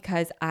up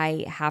because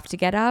I have to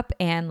get up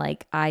and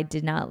I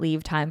did not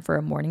leave time for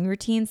a morning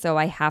routine. So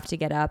I have to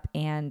get up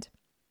and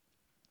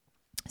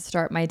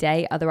start my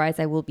day. Otherwise,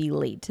 I will be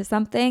late to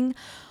something.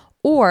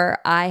 Or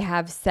I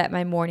have set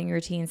my morning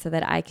routine so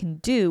that I can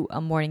do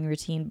a morning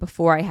routine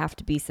before I have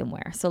to be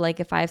somewhere. So like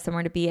if I have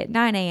somewhere to be at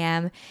 9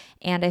 a.m.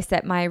 and I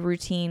set my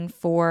routine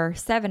for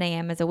 7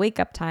 a.m. as a wake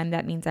up time,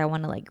 that means I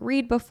want to like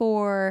read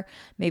before,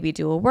 maybe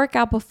do a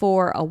workout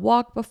before, a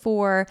walk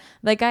before.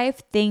 Like I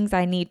have things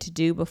I need to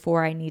do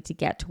before I need to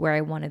get to where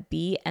I want to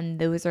be. And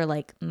those are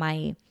like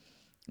my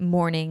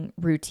morning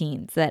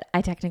routines that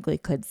I technically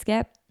could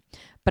skip,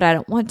 but I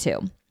don't want to.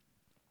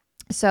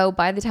 So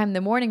by the time the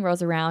morning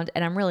rolls around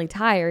and I'm really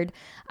tired,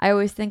 I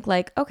always think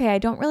like, okay, I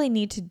don't really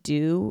need to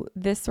do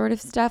this sort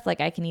of stuff. Like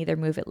I can either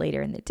move it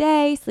later in the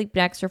day, sleep an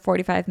extra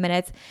 45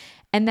 minutes,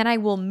 and then I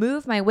will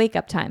move my wake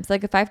up times.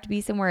 Like if I have to be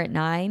somewhere at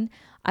 9,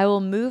 I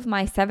will move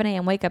my 7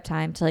 a.m. wake up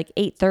time to like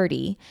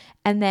 8:30.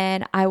 And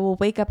then I will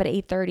wake up at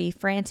 8:30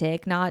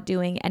 frantic, not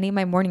doing any of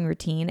my morning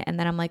routine. And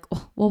then I'm like,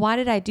 oh, well, why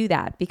did I do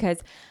that?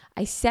 Because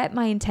I set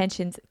my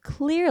intentions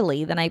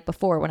clearly the night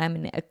before when I'm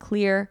in a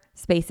clear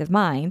space of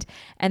mind.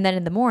 And then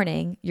in the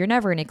morning, you're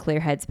never in a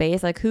clear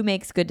headspace. Like who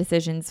makes good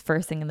decisions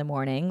first thing in the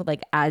morning,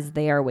 like as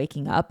they are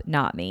waking up?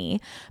 Not me.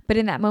 But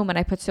in that moment,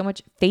 I put so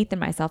much faith in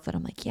myself that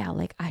I'm like, yeah,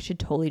 like I should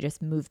totally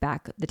just move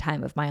back the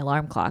time of my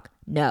alarm clock.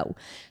 No.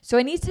 So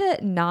I need to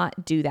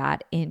not do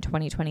that in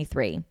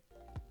 2023.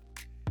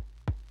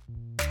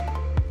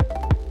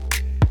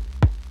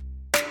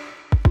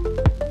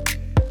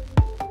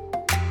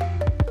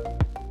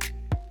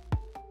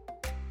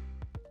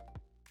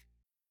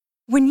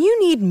 When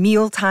you need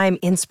mealtime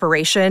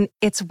inspiration,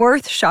 it's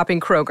worth shopping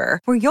Kroger,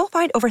 where you'll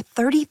find over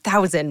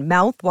 30,000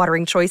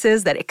 mouth-watering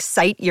choices that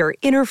excite your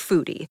inner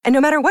foodie. And no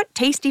matter what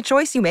tasty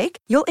choice you make,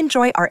 you'll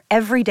enjoy our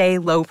everyday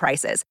low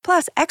prices,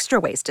 plus extra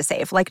ways to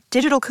save, like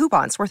digital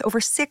coupons worth over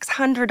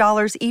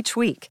 $600 each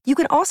week. You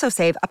can also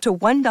save up to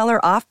 $1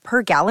 off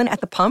per gallon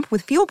at the pump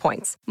with fuel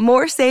points.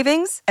 More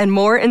savings and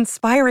more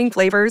inspiring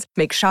flavors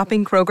make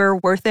shopping Kroger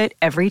worth it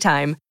every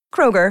time.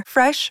 Kroger,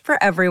 fresh for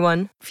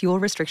everyone. Fuel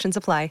restrictions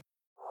apply.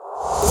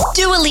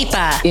 Dua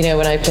Lipa. You know,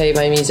 when I play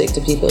my music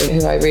to people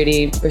who I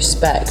really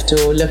respect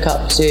or look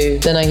up to,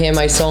 then I hear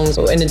my songs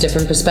in a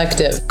different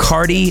perspective.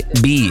 Cardi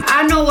B.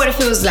 I know what it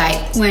feels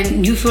like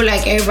when you feel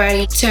like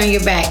everybody turn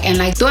your back and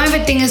like don't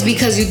ever think it's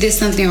because you did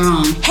something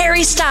wrong.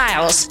 Harry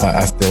Styles.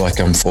 I feel like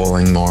I'm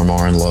falling more and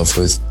more in love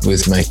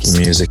with making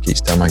music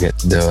each time I get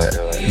to do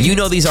it. You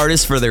know these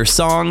artists for their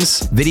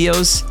songs,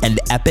 videos,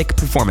 and epic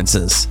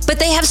performances. But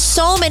they have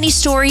so many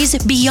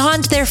stories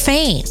beyond their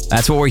fame.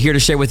 That's what we're here to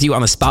share with you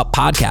on the Spout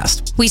Podcast.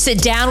 We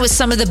sit down with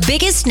some of the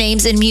biggest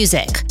names in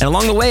music. And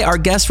along the way, our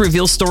guests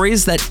reveal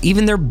stories that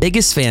even their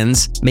biggest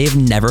fans may have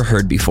never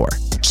heard before.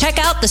 Check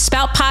out the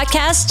Spout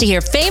Podcast to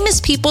hear famous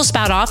people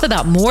spout off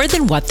about more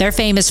than what they're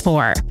famous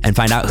for. And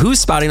find out who's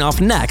spouting off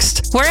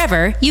next,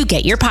 wherever you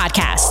get your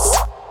podcasts.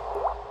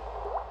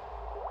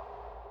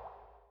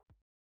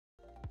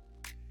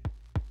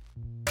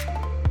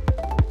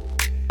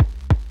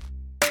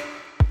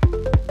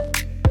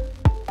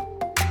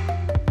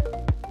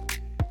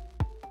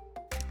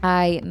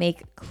 I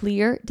make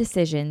clear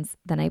decisions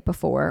the night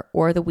before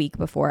or the week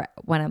before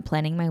when I'm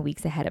planning my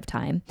weeks ahead of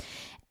time.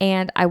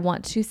 And I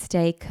want to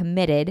stay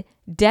committed,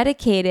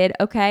 dedicated,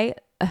 okay?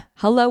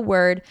 Hello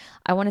word.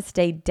 I want to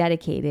stay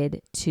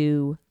dedicated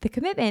to the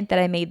commitment that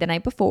I made the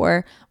night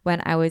before when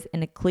I was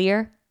in a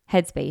clear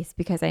headspace,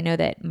 because I know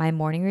that my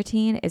morning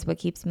routine is what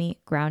keeps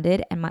me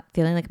grounded and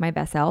feeling like my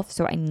best self.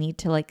 So I need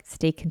to like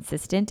stay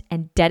consistent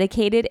and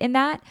dedicated in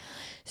that.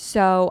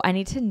 So I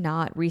need to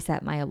not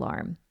reset my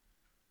alarm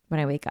when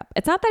I wake up.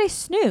 It's not that I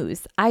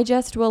snooze. I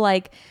just will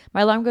like,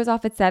 my alarm goes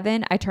off at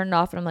 7. I turn it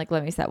off and I'm like,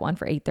 let me set one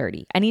for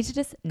 8:30. I need to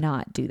just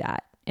not do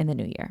that in the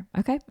new year.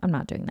 Okay. I'm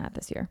not doing that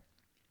this year.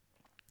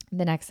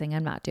 The next thing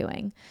I'm not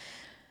doing,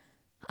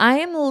 I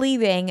am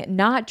leaving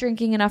not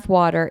drinking enough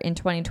water in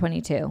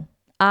 2022.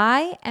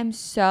 I am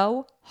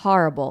so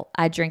horrible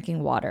at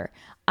drinking water.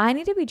 I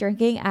need to be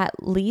drinking at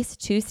least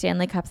 2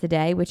 Stanley cups a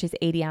day, which is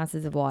 80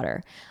 ounces of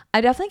water.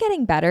 I'm definitely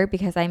getting better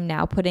because I'm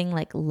now putting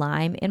like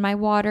lime in my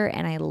water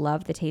and I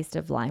love the taste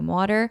of lime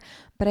water,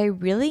 but I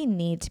really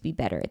need to be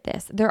better at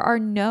this. There are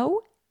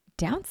no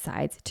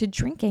downsides to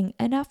drinking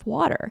enough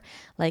water.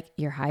 Like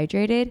you're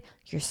hydrated,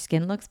 your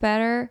skin looks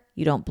better,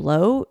 you don't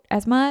bloat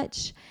as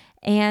much,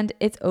 and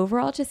it's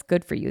overall just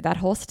good for you. That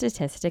whole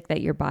statistic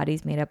that your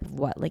body's made up of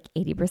what, like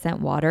 80%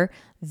 water,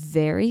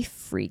 very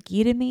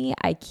freaky to me.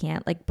 I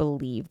can't like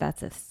believe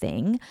that's a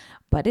thing,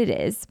 but it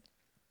is.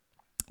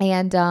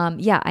 And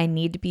yeah, I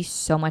need to be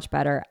so much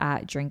better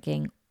at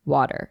drinking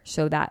water.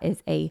 So that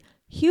is a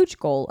huge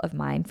goal of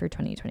mine for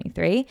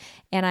 2023.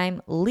 And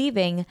I'm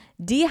leaving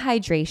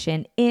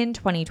dehydration in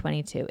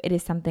 2022. It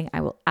is something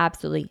I will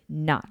absolutely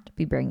not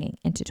be bringing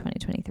into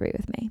 2023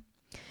 with me.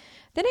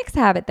 The next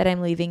habit that I'm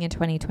leaving in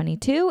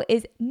 2022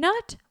 is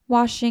not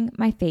washing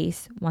my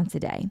face once a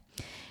day.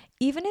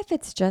 Even if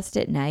it's just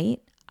at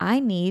night,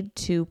 I need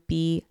to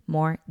be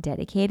more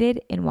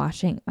dedicated in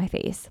washing my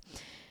face.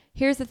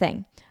 Here's the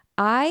thing.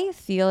 I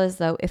feel as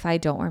though if I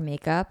don't wear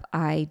makeup,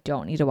 I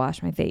don't need to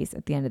wash my face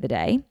at the end of the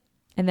day.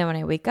 And then when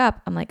I wake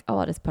up, I'm like, oh,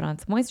 I'll just put on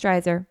some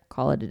moisturizer,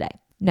 call it a day.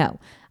 No,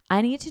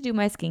 I need to do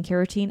my skincare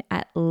routine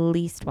at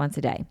least once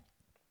a day.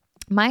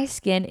 My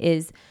skin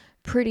is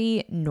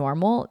pretty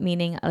normal,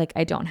 meaning like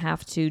I don't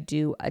have to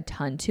do a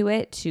ton to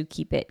it to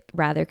keep it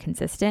rather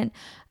consistent.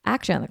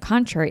 Actually, on the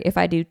contrary, if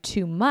I do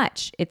too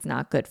much, it's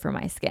not good for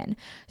my skin.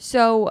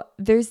 So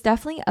there's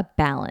definitely a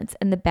balance,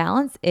 and the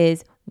balance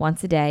is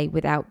once a day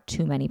without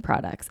too many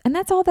products. And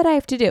that's all that I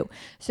have to do.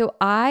 So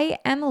I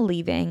am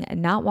leaving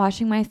not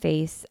washing my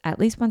face at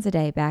least once a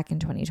day back in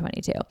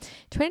 2022.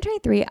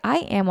 2023, I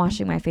am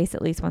washing my face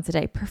at least once a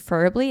day,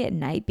 preferably at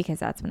night because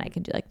that's when I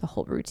can do like the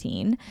whole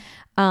routine.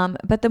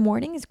 But the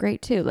morning is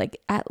great too, like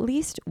at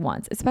least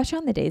once, especially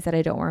on the days that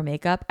I don't wear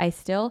makeup. I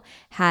still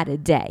had a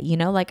day,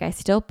 like I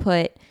still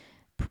put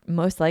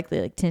most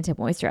likely like tinted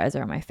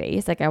moisturizer on my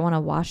face. Like I want to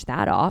wash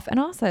that off. And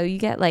also you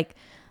get like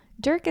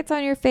dirt gets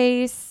on your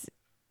face.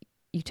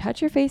 You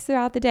touch your face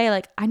throughout the day.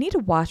 Like I need to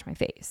wash my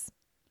face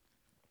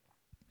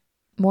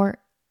more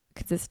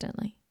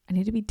consistently. I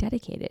need to be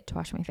dedicated to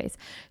washing my face.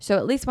 So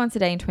at least once a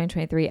day in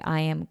 2023, I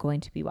am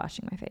going to be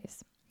washing my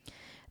face.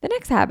 The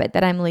next habit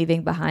that I'm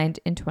leaving behind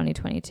in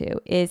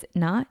 2022 is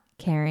not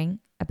caring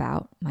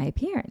about my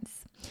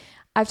appearance.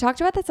 I've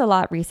talked about this a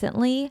lot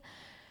recently,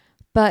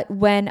 but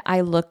when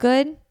I look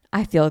good,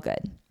 I feel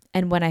good.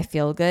 And when I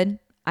feel good,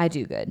 I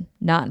do good.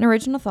 Not an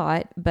original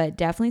thought, but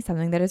definitely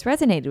something that has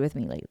resonated with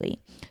me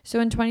lately. So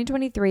in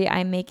 2023,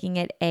 I'm making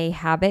it a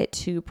habit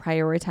to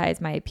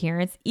prioritize my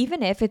appearance,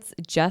 even if it's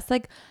just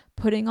like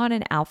putting on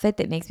an outfit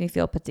that makes me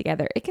feel put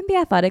together. It can be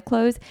athletic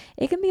clothes.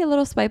 It can be a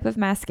little swipe of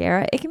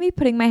mascara. It can be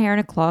putting my hair in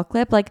a claw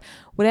clip. Like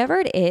whatever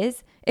it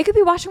is, it could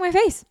be washing my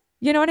face.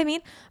 You know what I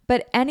mean?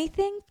 But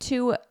anything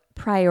to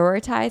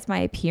prioritize my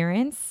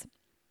appearance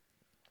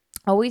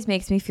always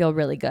makes me feel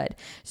really good.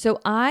 So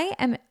I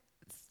am,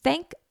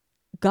 thank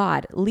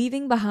God,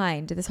 leaving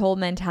behind this whole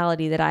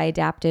mentality that I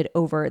adapted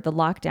over the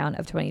lockdown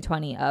of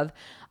 2020 of,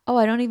 oh,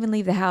 I don't even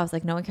leave the house.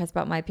 Like no one cares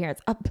about my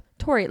appearance.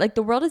 Tori, like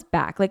the world is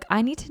back. Like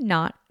I need to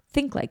not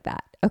think like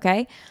that.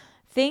 Okay.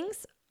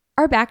 Things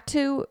are back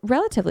to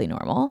relatively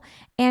normal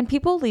and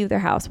people leave their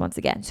house once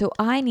again. So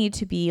I need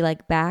to be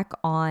like back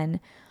on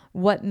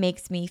what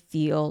makes me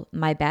feel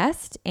my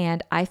best.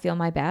 And I feel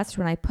my best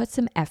when I put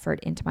some effort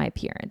into my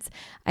appearance.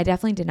 I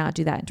definitely did not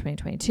do that in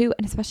 2022.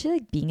 And especially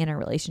like being in a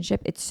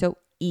relationship, it's so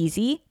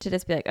easy to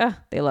just be like, oh,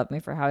 they love me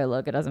for how I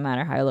look. It doesn't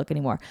matter how I look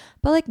anymore.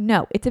 But like,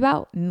 no, it's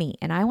about me.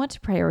 And I want to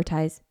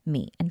prioritize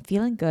me and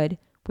feeling good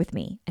with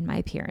me and my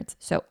appearance.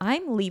 So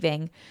I'm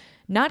leaving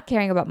not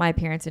caring about my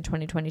appearance in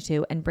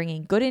 2022 and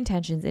bringing good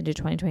intentions into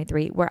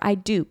 2023 where I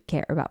do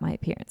care about my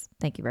appearance.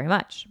 Thank you very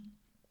much.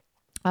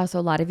 Also,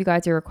 a lot of you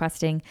guys are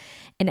requesting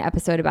an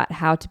episode about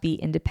how to be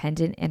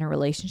independent in a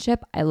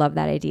relationship. I love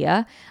that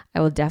idea.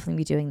 I will definitely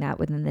be doing that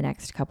within the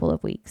next couple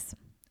of weeks.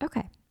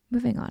 Okay,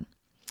 moving on.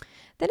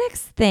 The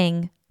next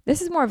thing,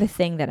 this is more of a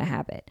thing than a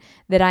habit,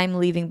 that I'm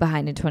leaving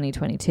behind in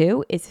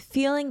 2022 is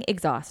feeling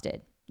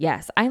exhausted.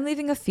 Yes, I'm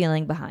leaving a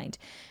feeling behind.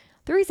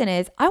 The reason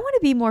is I want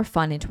to be more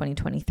fun in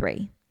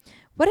 2023.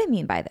 What I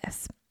mean by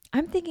this,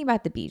 I'm thinking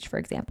about the beach, for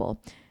example.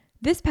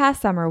 This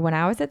past summer when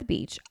I was at the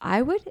beach,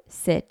 I would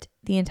sit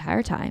the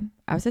entire time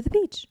I was at the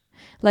beach.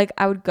 Like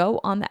I would go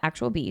on the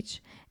actual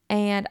beach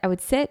and I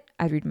would sit,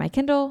 I'd read my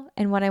Kindle,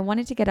 and when I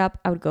wanted to get up,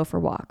 I would go for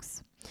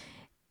walks.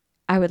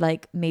 I would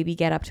like maybe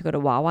get up to go to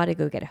Wawa to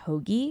go get a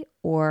hoagie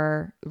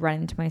or run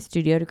into my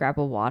studio to grab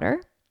a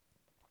water.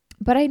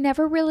 But I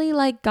never really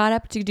like got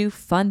up to do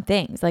fun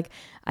things. Like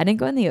I didn't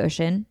go in the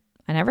ocean.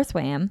 I never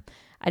swam.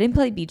 I didn't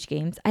play beach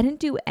games. I didn't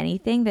do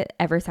anything that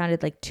ever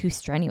sounded like too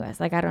strenuous.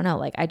 Like, I don't know,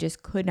 like I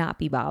just could not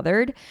be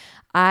bothered.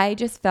 I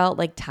just felt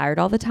like tired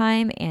all the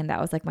time. And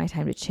that was like my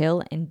time to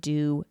chill and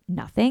do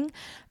nothing.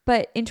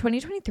 But in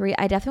 2023,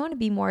 I definitely want to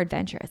be more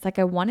adventurous. Like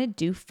I want to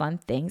do fun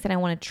things and I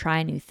want to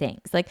try new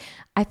things. Like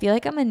I feel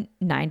like I'm a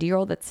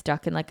 90-year-old that's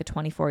stuck in like a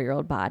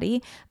 24-year-old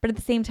body. But at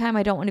the same time,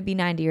 I don't want to be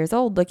 90 years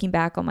old looking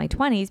back on my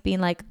 20s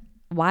being like,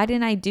 why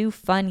didn't I do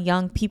fun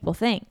young people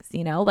things?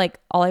 Like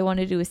all I want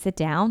to do is sit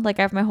down. Like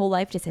I have my whole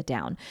life to sit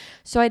down.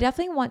 So I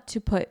definitely want to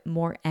put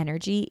more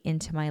energy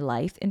into my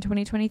life in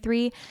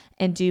 2023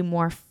 and do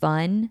more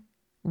fun,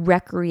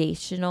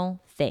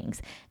 recreational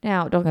things.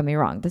 Now, don't get me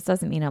wrong. This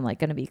doesn't mean I'm like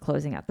going to be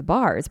closing out the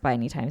bars by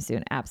any time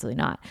soon.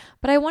 Absolutely not.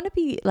 But I want to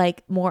be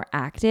like more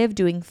active,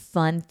 doing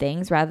fun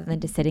things rather than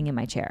just sitting in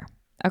my chair.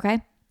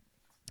 Okay.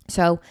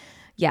 So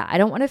yeah, I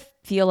don't want to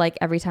feel like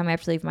every time I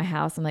have to leave my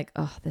house, I'm like,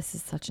 oh, this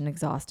is such an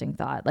exhausting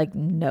thought. Like,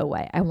 no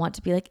way. I want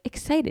to be like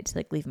excited to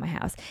like leave my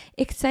house,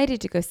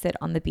 excited to go sit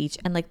on the beach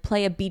and like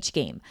play a beach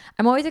game.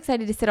 I'm always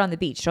excited to sit on the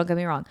beach. Don't get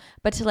me wrong.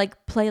 But to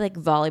like play like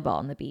volleyball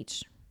on the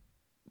beach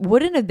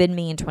wouldn't have been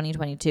me in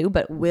 2022,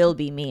 but will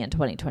be me in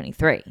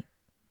 2023.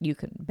 You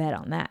can bet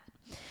on that.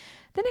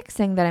 The next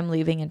thing that I'm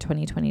leaving in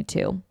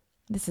 2022,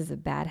 this is a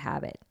bad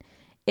habit.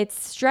 It's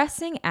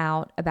stressing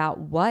out about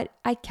what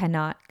I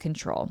cannot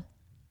control.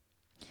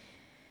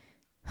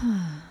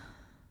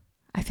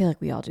 I feel like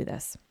we all do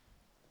this,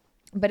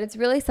 but it's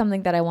really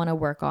something that I want to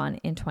work on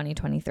in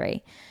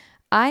 2023.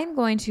 I'm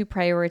going to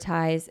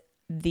prioritize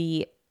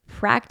the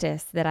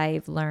practice that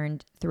I've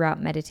learned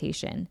throughout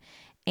meditation,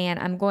 and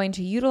I'm going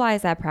to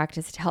utilize that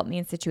practice to help me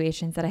in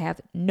situations that I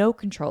have no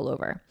control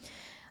over.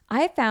 I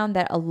have found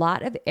that a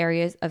lot of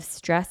areas of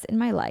stress in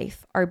my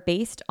life are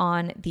based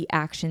on the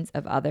actions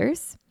of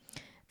others,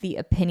 the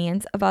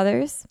opinions of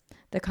others,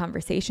 the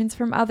conversations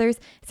from others.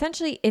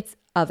 Essentially, it's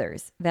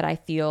others that I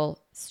feel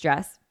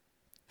stress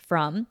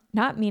from,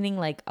 not meaning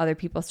like other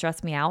people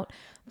stress me out,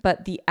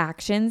 but the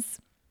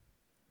actions,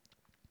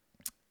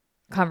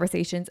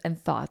 conversations, and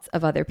thoughts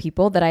of other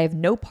people that I have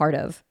no part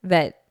of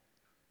that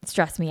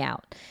stress me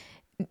out.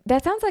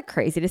 That sounds like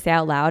crazy to say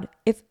out loud.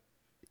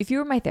 If you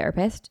were my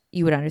therapist,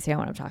 you would understand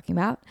what I'm talking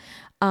about.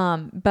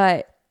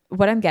 But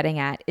what I'm getting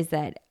at is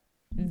that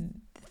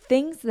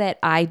things that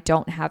I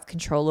don't have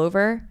control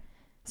over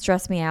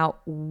stress me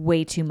out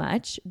way too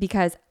much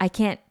because I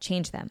can't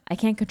change them. I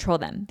can't control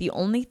them. The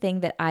only thing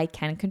that I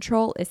can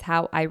control is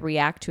how I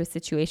react to a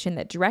situation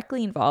that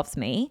directly involves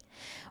me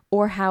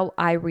or how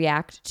I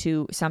react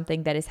to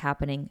something that is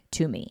happening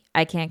to me.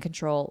 I can't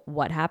control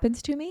what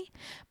happens to me,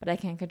 but I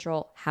can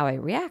control how I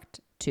react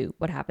to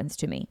what happens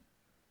to me.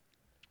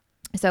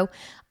 So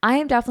I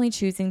am definitely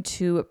choosing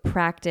to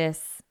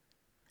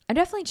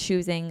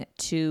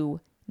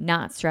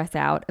not stress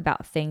out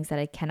about things that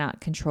I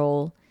cannot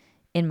control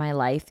in my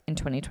life in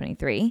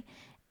 2023.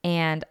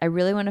 And I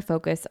really want to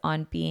focus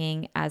on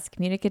being as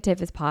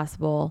communicative as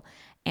possible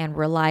and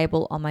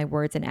reliable on my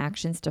words and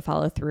actions to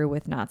follow through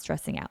with not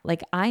stressing out.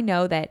 Like I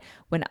know that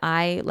when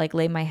I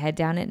lay my head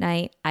down at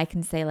night, I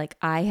can say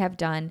I have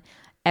done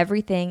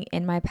everything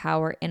in my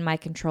power, in my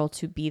control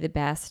to be the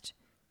best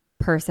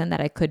person that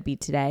I could be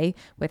today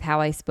with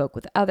how I spoke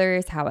with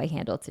others, how I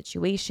handled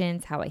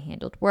situations, how I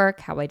handled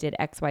work, how I did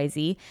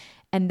XYZ.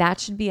 And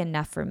that should be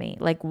enough for me.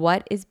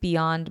 What is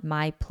beyond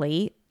my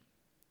plate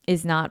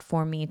is not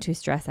for me to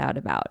stress out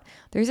about.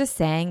 There's a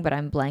saying, but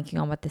I'm blanking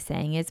on what the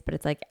saying is, but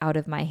it's out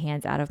of my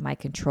hands, out of my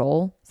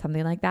control,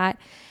 something like that.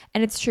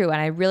 And it's true.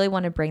 And I really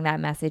want to bring that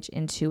message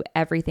into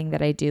everything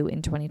that I do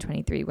in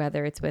 2023,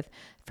 whether it's with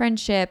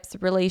friendships,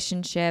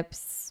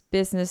 relationships,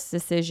 business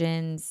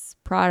decisions,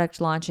 product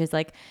launches,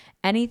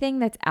 anything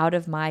that's out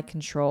of my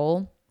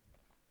control,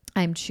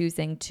 I'm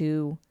choosing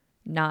to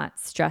not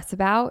stress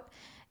about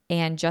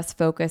and just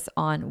focus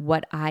on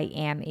what I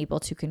am able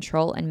to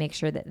control and make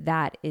sure that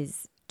that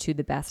is to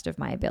the best of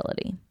my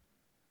ability.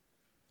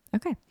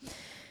 Okay.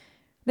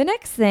 The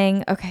next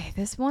thing,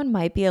 this one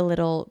might be a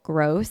little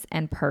gross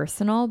and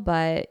personal,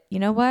 but you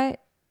know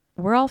what?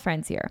 We're all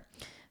friends here.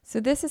 So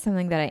this is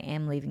something that I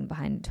am leaving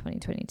behind in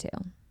 2022.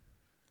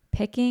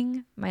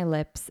 Picking my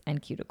lips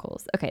and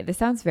cuticles. Okay, this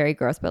sounds very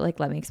gross, but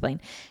let me explain.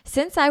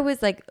 Since I was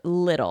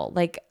little,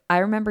 I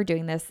remember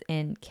doing this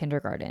in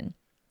kindergarten.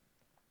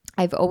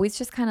 I've always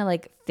just kind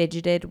of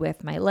fidgeted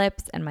with my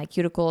lips and my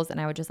cuticles,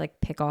 and I would just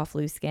pick off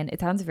loose skin. It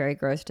sounds very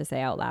gross to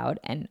say out loud,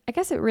 and I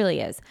guess it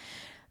really is.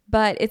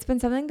 But it's been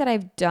something that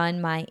I've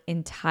done my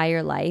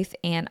entire life,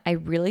 and I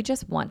really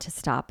just want to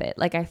stop it.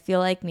 I feel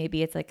like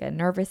maybe it's a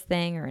nervous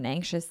thing or an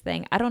anxious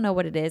thing. I don't know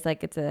what it is.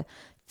 It's a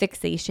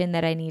fixation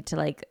that I need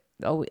to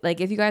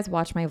if you guys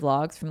watch my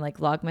vlogs from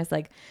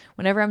Vlogmas,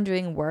 whenever I'm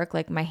doing work,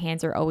 my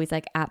hands are always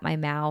at my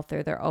mouth,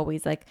 or they're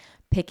always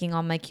picking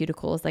on my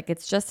cuticles.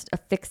 It's just a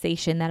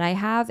fixation that I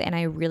have, and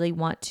I really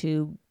want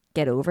to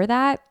get over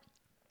that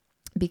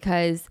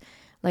because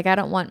I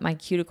don't want my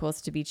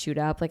cuticles to be chewed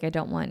up. I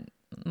don't want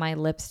my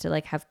lips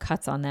to have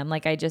cuts on them.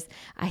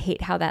 I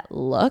hate how that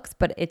looks,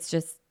 but it's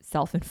just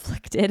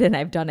self-inflicted, and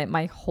I've done it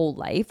my whole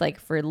life,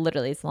 for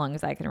literally as long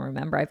as I can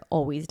remember. I've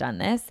always done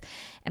this.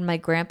 And my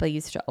grandpa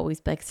used to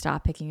always be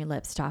stop picking your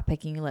lips, stop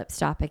picking your lips,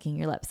 stop picking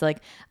your lips. So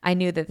I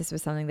knew that this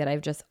was something that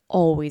I've just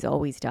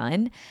always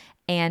done.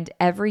 And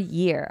every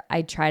year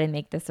I try to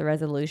make this a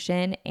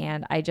resolution,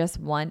 and I just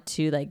want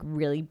to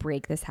really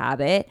break this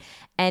habit.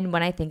 And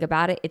when I think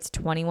about it, it's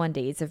 21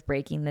 days of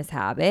breaking this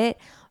habit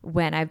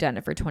when I've done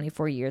it for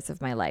 24 years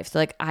of my life.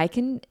 So I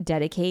can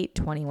dedicate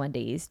 21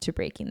 days to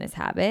breaking this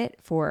habit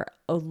for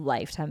a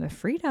lifetime of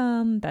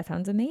freedom. That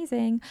sounds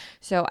amazing.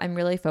 So I'm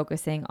really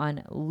focusing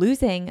on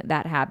losing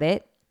that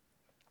habit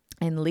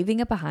and leaving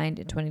it behind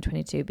in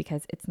 2022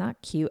 because it's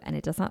not cute and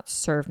it does not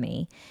serve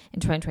me in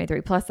 2023.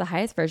 Plus, the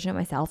highest version of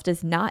myself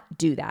does not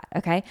do that,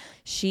 okay?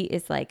 She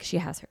is she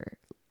has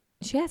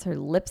her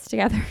lips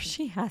together.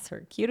 She has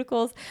her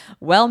cuticles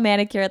well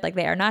manicured.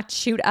 They are not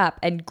chewed up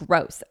and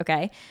gross,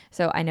 okay?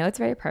 So I know it's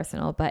very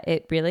personal, but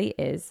it really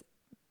is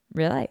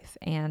real life.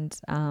 And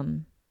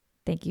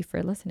thank you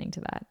for listening to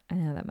that. I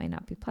know that might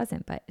not be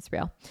pleasant, but it's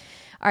real.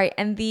 All right.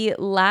 And the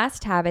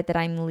last habit that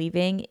I'm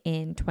leaving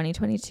in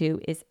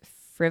 2022 is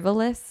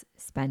frivolous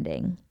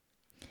spending.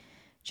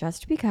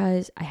 Just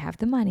because I have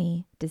the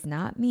money does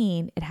not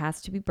mean it has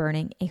to be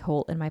burning a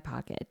hole in my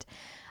pocket.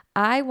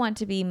 I want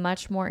to be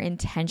much more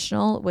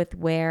intentional with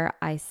where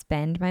I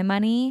spend my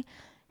money,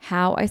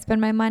 how I spend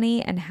my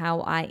money, and how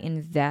I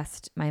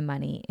invest my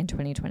money in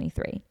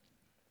 2023.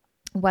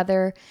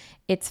 Whether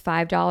it's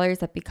 $5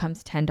 that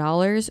becomes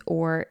 $10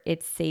 or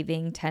it's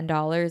saving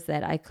 $10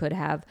 that I could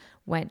have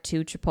went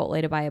to Chipotle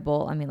to buy a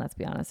bowl. I mean, let's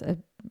be honest, a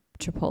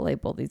Chipotle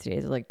bowl these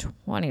days is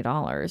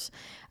 $20.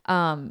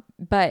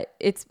 But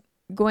it's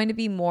going to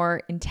be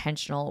more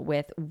intentional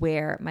with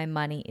where my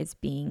money is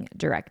being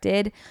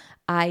directed.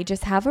 I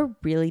just have a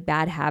really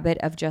bad habit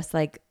of just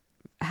like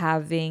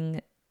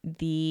having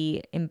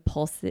the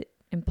impulsiveness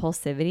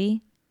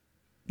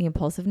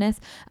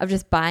of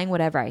just buying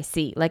whatever I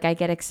see. Like I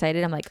get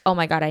excited. I'm like, oh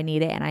my God, I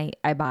need it. And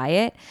I buy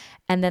it.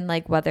 And then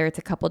like, whether it's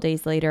a couple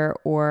days later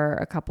or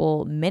a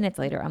couple minutes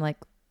later, I'm like,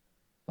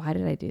 why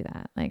did I do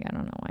that? Like, I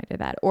don't know why I did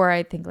that. Or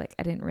I think like,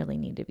 I didn't really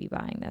need to be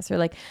buying this, or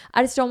like,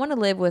 I just don't want to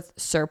live with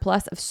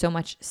surplus of so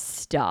much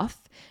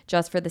stuff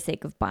just for the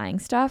sake of buying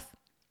stuff.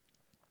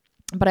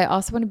 But I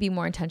also want to be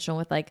more intentional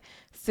with like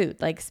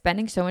food. Like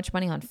spending so much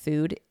money on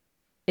food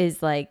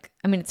is like,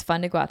 I mean, it's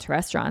fun to go out to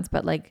restaurants,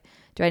 but like,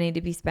 do I need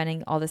to be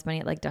spending all this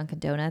money at like Dunkin'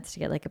 Donuts to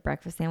get like a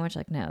breakfast sandwich?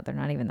 Like, no, they're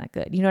not even that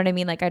good. You know what I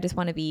mean? Like, I just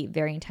want to be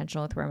very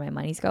intentional with where my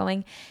money's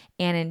going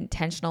and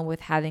intentional with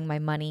having my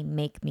money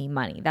make me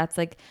money. That's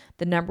like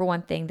the number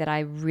one thing that I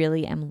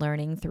really am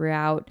learning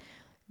throughout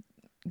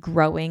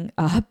growing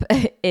up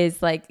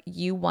is like,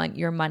 you want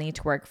your money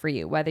to work for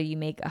you, whether you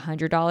make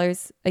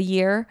 $100 a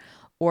year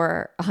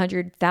or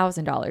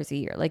 $100,000 a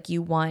year. Like,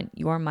 you want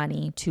your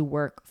money to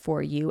work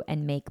for you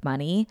and make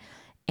money.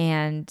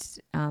 And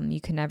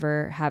you can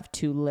never have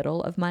too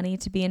little of money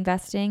to be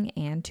investing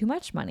and too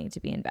much money to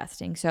be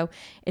investing. So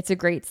it's a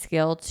great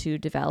skill to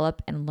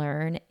develop and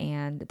learn.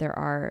 And there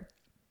are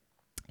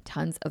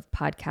tons of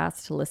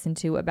podcasts to listen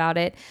to about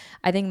it.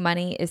 I think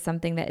money is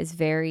something that is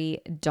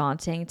very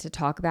daunting to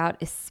talk about,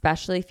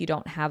 especially if you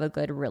don't have a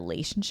good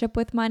relationship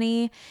with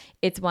money.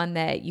 It's one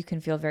that you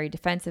can feel very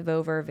defensive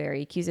over,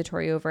 very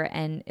accusatory over,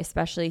 and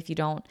especially if you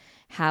don't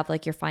have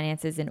like your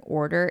finances in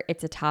order,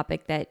 it's a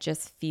topic that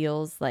just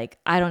feels like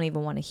I don't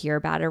even want to hear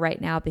about it right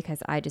now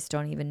because I just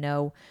don't even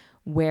know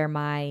where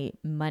my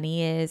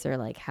money is or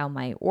like how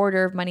my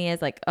order of money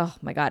is. Like, oh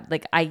my God,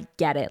 like I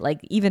get it.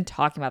 Like even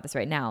talking about this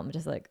right now, I'm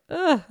just like,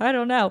 I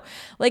don't know.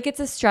 Like it's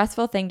a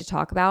stressful thing to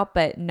talk about,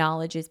 but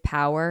knowledge is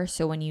power.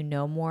 So when you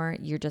know more,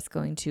 you're just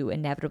going to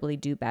inevitably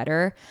do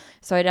better.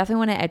 So I definitely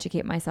want to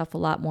educate myself a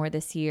lot more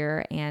this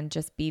year and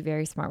just be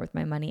very smart with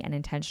my money and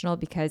intentional,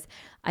 because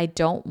I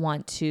don't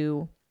want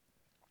to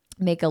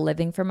make a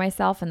living for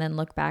myself and then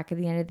look back at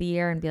the end of the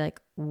year and be like,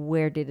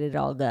 where did it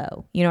all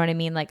go? You know what I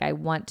mean? Like I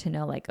want to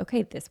know like,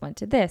 okay, this went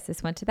to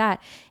this went to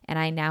that. And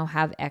I now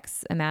have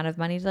X amount of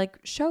money to like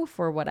show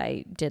for what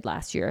I did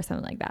last year or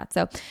something like that.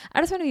 So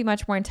I just want to be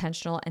much more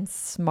intentional and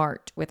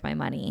smart with my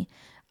money.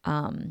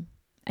 And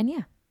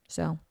yeah,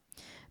 so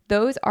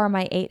those are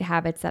my 8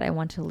 habits that I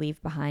want to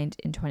leave behind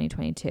in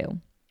 2022.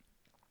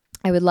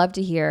 I would love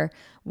to hear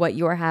what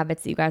your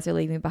habits that you guys are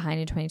leaving behind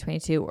in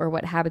 2022 or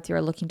what habits you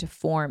are looking to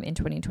form in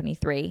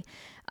 2023.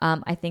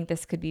 I think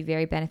this could be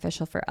very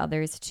beneficial for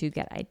others to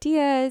get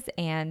ideas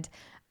and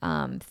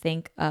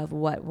think of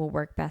what will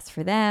work best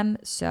for them.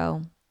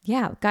 So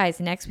yeah,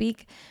 guys, next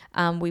week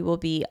we will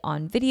be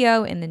on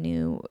video in the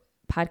new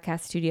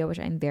podcast studio, which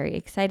I'm very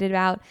excited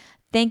about.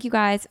 Thank you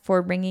guys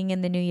for bringing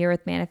in the new year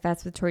with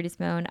Manifest with Tori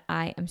DeSimone.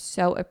 I am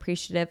so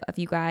appreciative of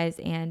you guys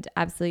and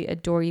absolutely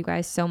adore you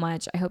guys so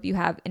much. I hope you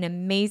have an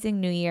amazing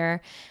new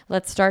year.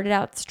 Let's start it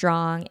out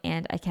strong,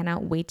 and I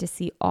cannot wait to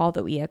see all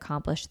that we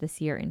accomplish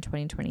this year in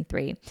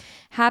 2023.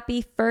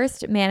 Happy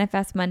first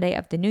Manifest Monday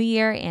of the new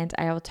year, and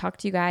I will talk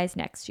to you guys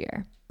next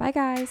year. Bye,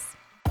 guys.